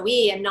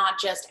SOE, and not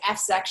just F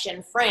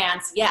section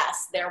France,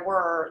 yes, there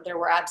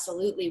were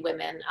absolutely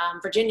women.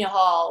 Virginia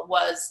Hall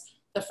was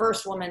the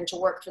first woman to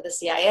work for the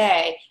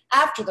CIA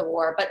after the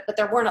war, but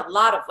there weren't a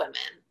lot of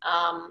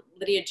women.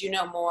 Lydia, do you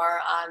know more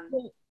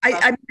on?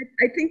 I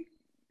think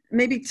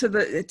maybe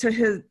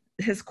to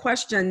his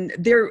question,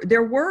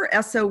 there were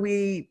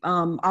SOE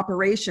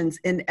operations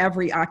in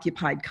every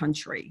occupied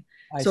country.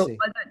 So it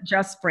wasn't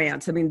just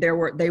France. I mean, they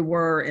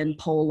were in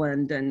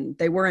Poland, and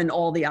they were in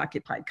all the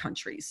occupied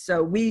countries.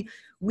 So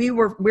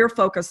we're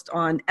focused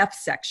on F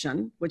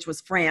section, which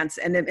was France,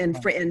 and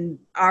in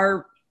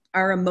our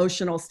our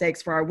emotional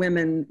stakes for our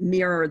women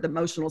mirror the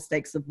emotional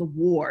stakes of the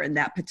war in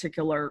that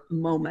particular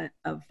moment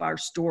of our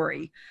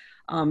story.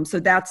 So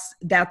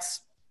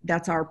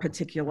that's our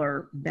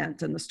particular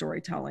bent in the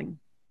storytelling.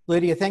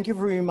 Lydia, thank you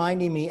for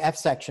reminding me F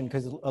section,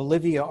 because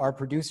Olivia, our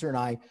producer, and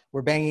I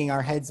were banging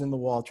our heads in the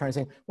wall trying to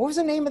say, what was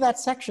the name of that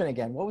section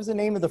again? What was the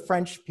name of the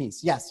French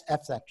piece? Yes,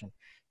 F section.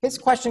 His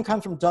question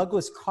comes from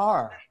Douglas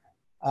Carr,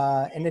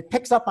 and it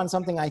picks up on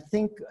something I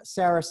think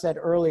Sarah said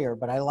earlier,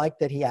 but I like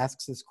that he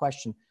asks this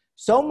question.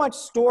 So much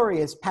story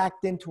is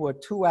packed into a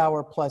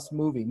 2-hour plus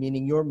movie,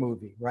 meaning your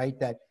movie, right?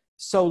 That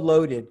so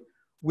loaded.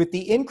 With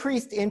the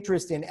increased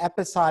interest in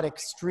episodic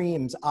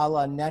streams a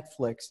la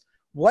Netflix,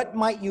 what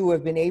might you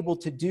have been able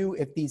to do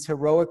if these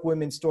heroic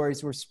women's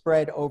stories were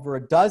spread over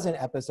a dozen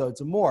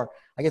episodes or more?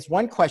 I guess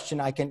one question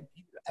I can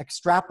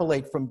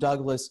extrapolate from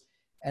Douglas,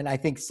 and I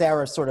think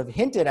Sarah sort of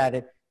hinted at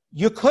it,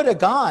 you could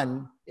have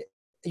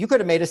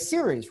made a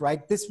series,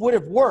 right? This would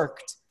have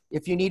worked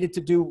if you needed to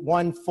do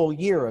one full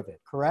year of it,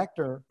 correct?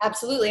 Or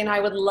absolutely, and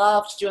I would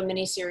love to do a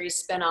miniseries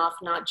spinoff,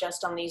 not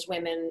just on these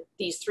women,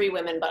 these 3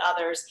 women, but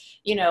others.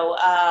 You know,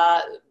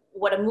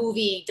 what a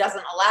movie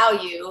doesn't allow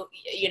you,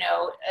 you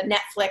know,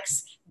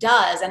 Netflix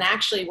does. And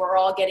actually, we're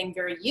all getting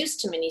very used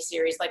to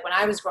miniseries. Like when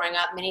I was growing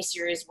up,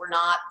 miniseries were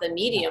not the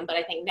medium, but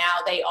I think now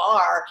they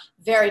are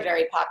very,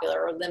 very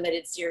popular, or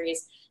limited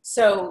series.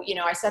 So, you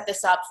know, I set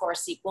this up for a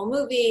sequel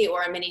movie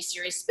or a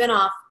miniseries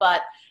spinoff,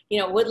 but, you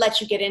know, would let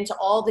you get into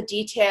all the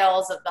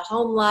details of the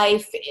home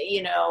life.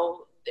 You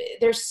know,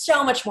 there's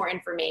so much more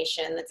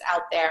information that's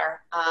out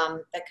there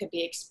that could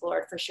be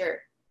explored for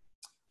sure.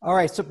 all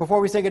right, so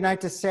before we say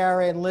goodnight to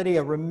Sarah and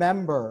Lydia,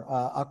 remember,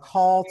 A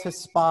Call to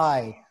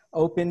Spy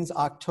opens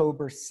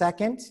October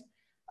 2nd.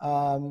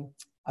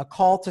 A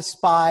Call to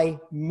Spy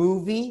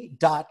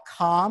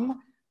movie.com.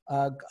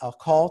 A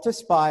Call to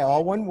Spy,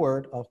 all one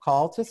word, A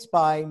Call to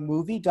Spy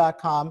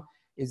movie.com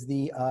is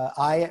the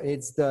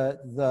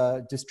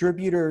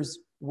distributor's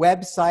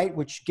website,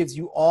 which gives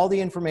you all the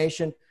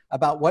information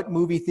about what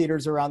movie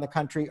theaters around the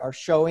country are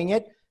showing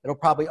it. It'll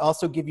probably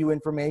also give you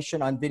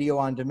information on video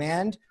on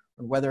demand,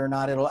 and whether or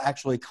not it'll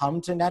actually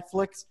come to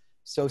Netflix.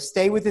 So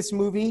stay with this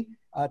movie.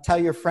 Tell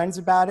your friends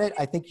about it.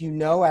 I think you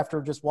know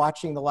after just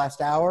watching the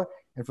last hour,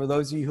 and for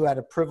those of you who had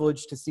a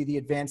privilege to see the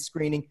advanced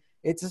screening,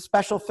 it's a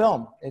special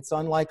film. It's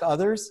unlike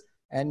others,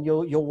 and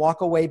you'll walk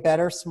away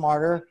better,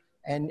 smarter,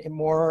 and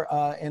more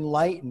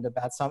enlightened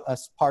about a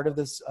part of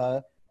this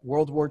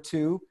World War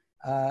II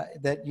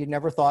that you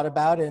never thought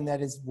about, and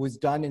that was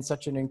done in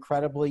such an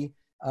incredibly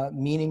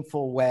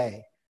meaningful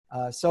way.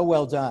 So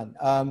well done.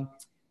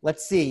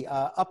 Let's see,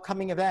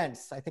 upcoming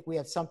events. I think we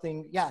have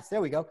something. Yes,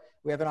 there we go.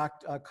 We have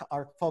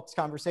our Folks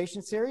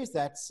Conversation series.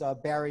 That's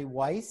Barry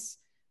Weiss,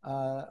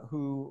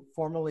 who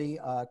formerly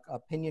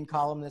opinion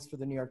columnist for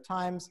the New York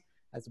Times,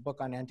 has a book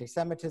on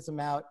anti-Semitism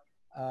out.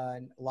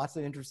 And lots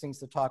of interesting things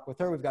to talk with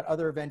her. We've got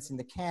other events in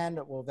the can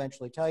that we'll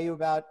eventually tell you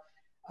about.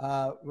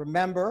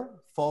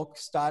 Remember,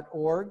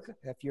 folks.org.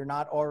 If you're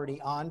not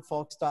already on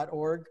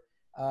folks.org,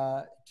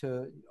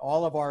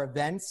 all of our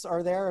events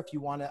are there. If you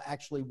want to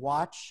actually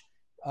watch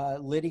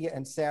Lydia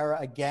and Sarah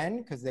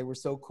again, because they were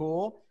so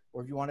cool,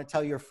 or if you want to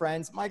tell your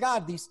friends, my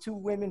God, these 2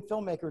 women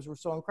filmmakers were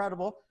so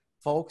incredible,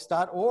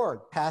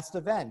 folks.org, past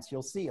events,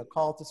 you'll see A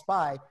Call to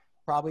Spy.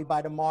 Probably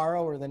by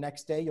tomorrow or the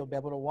next day, you'll be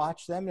able to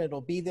watch them, and it'll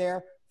be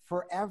there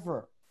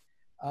forever.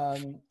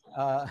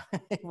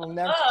 It will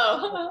never,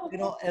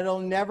 it'll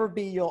never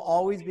be, you'll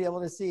always be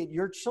able to see it.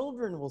 Your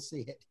children will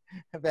see it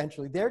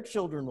eventually. Their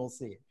children will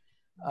see it.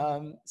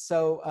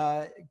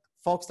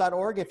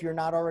 Folks.org, if you're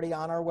not already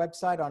on our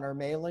website, on our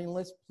mailing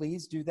list,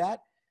 please do that.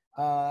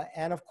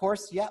 And of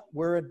course, yeah,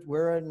 we're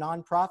a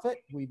nonprofit.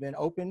 We've been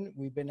open.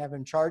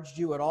 Haven't charged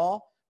you at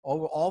all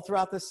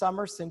throughout the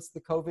summer since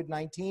the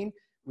COVID-19.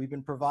 We've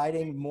been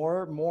providing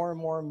more and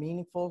more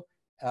meaningful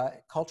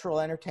cultural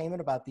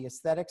entertainment about the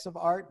aesthetics of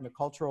art and the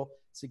cultural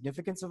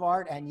significance of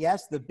art. And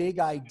yes, the big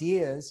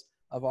ideas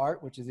of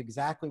art, which is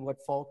exactly what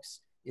Folks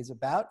is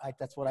about.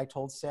 That's what I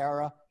told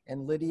Sarah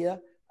and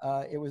Lydia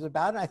it was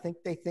about. And I think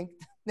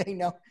they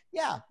know,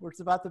 yeah, it's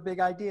about the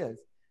big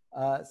ideas.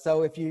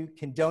 So if you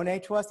can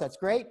donate to us, that's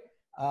great.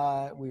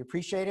 We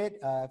appreciate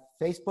it.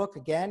 Facebook,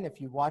 again,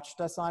 if you watched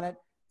us on it,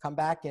 come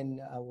back and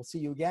we'll see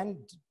you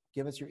again.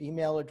 Give us your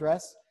email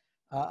address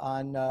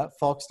on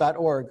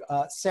folks.org.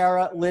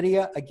 Sarah,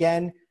 Lydia,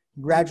 again,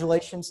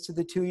 congratulations to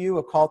the 2 of you.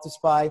 A Call to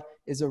Spy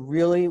is a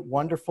really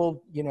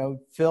wonderful,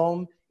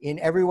 film in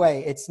every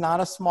way. It's not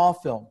a small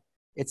film.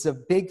 It's a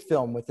big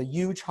film with a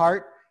huge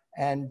heart,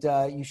 and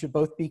you should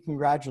both be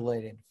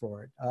congratulated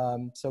for it.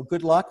 So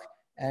good luck,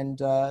 and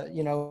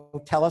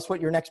tell us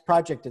what your next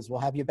project is. We'll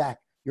have you back.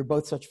 You're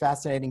both such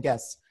fascinating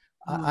guests.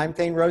 I'm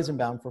Thane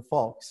Rosenbaum for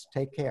Folks.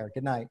 Take care.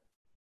 Good night.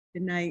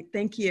 Good night.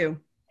 Thank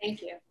you.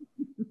 Thank you.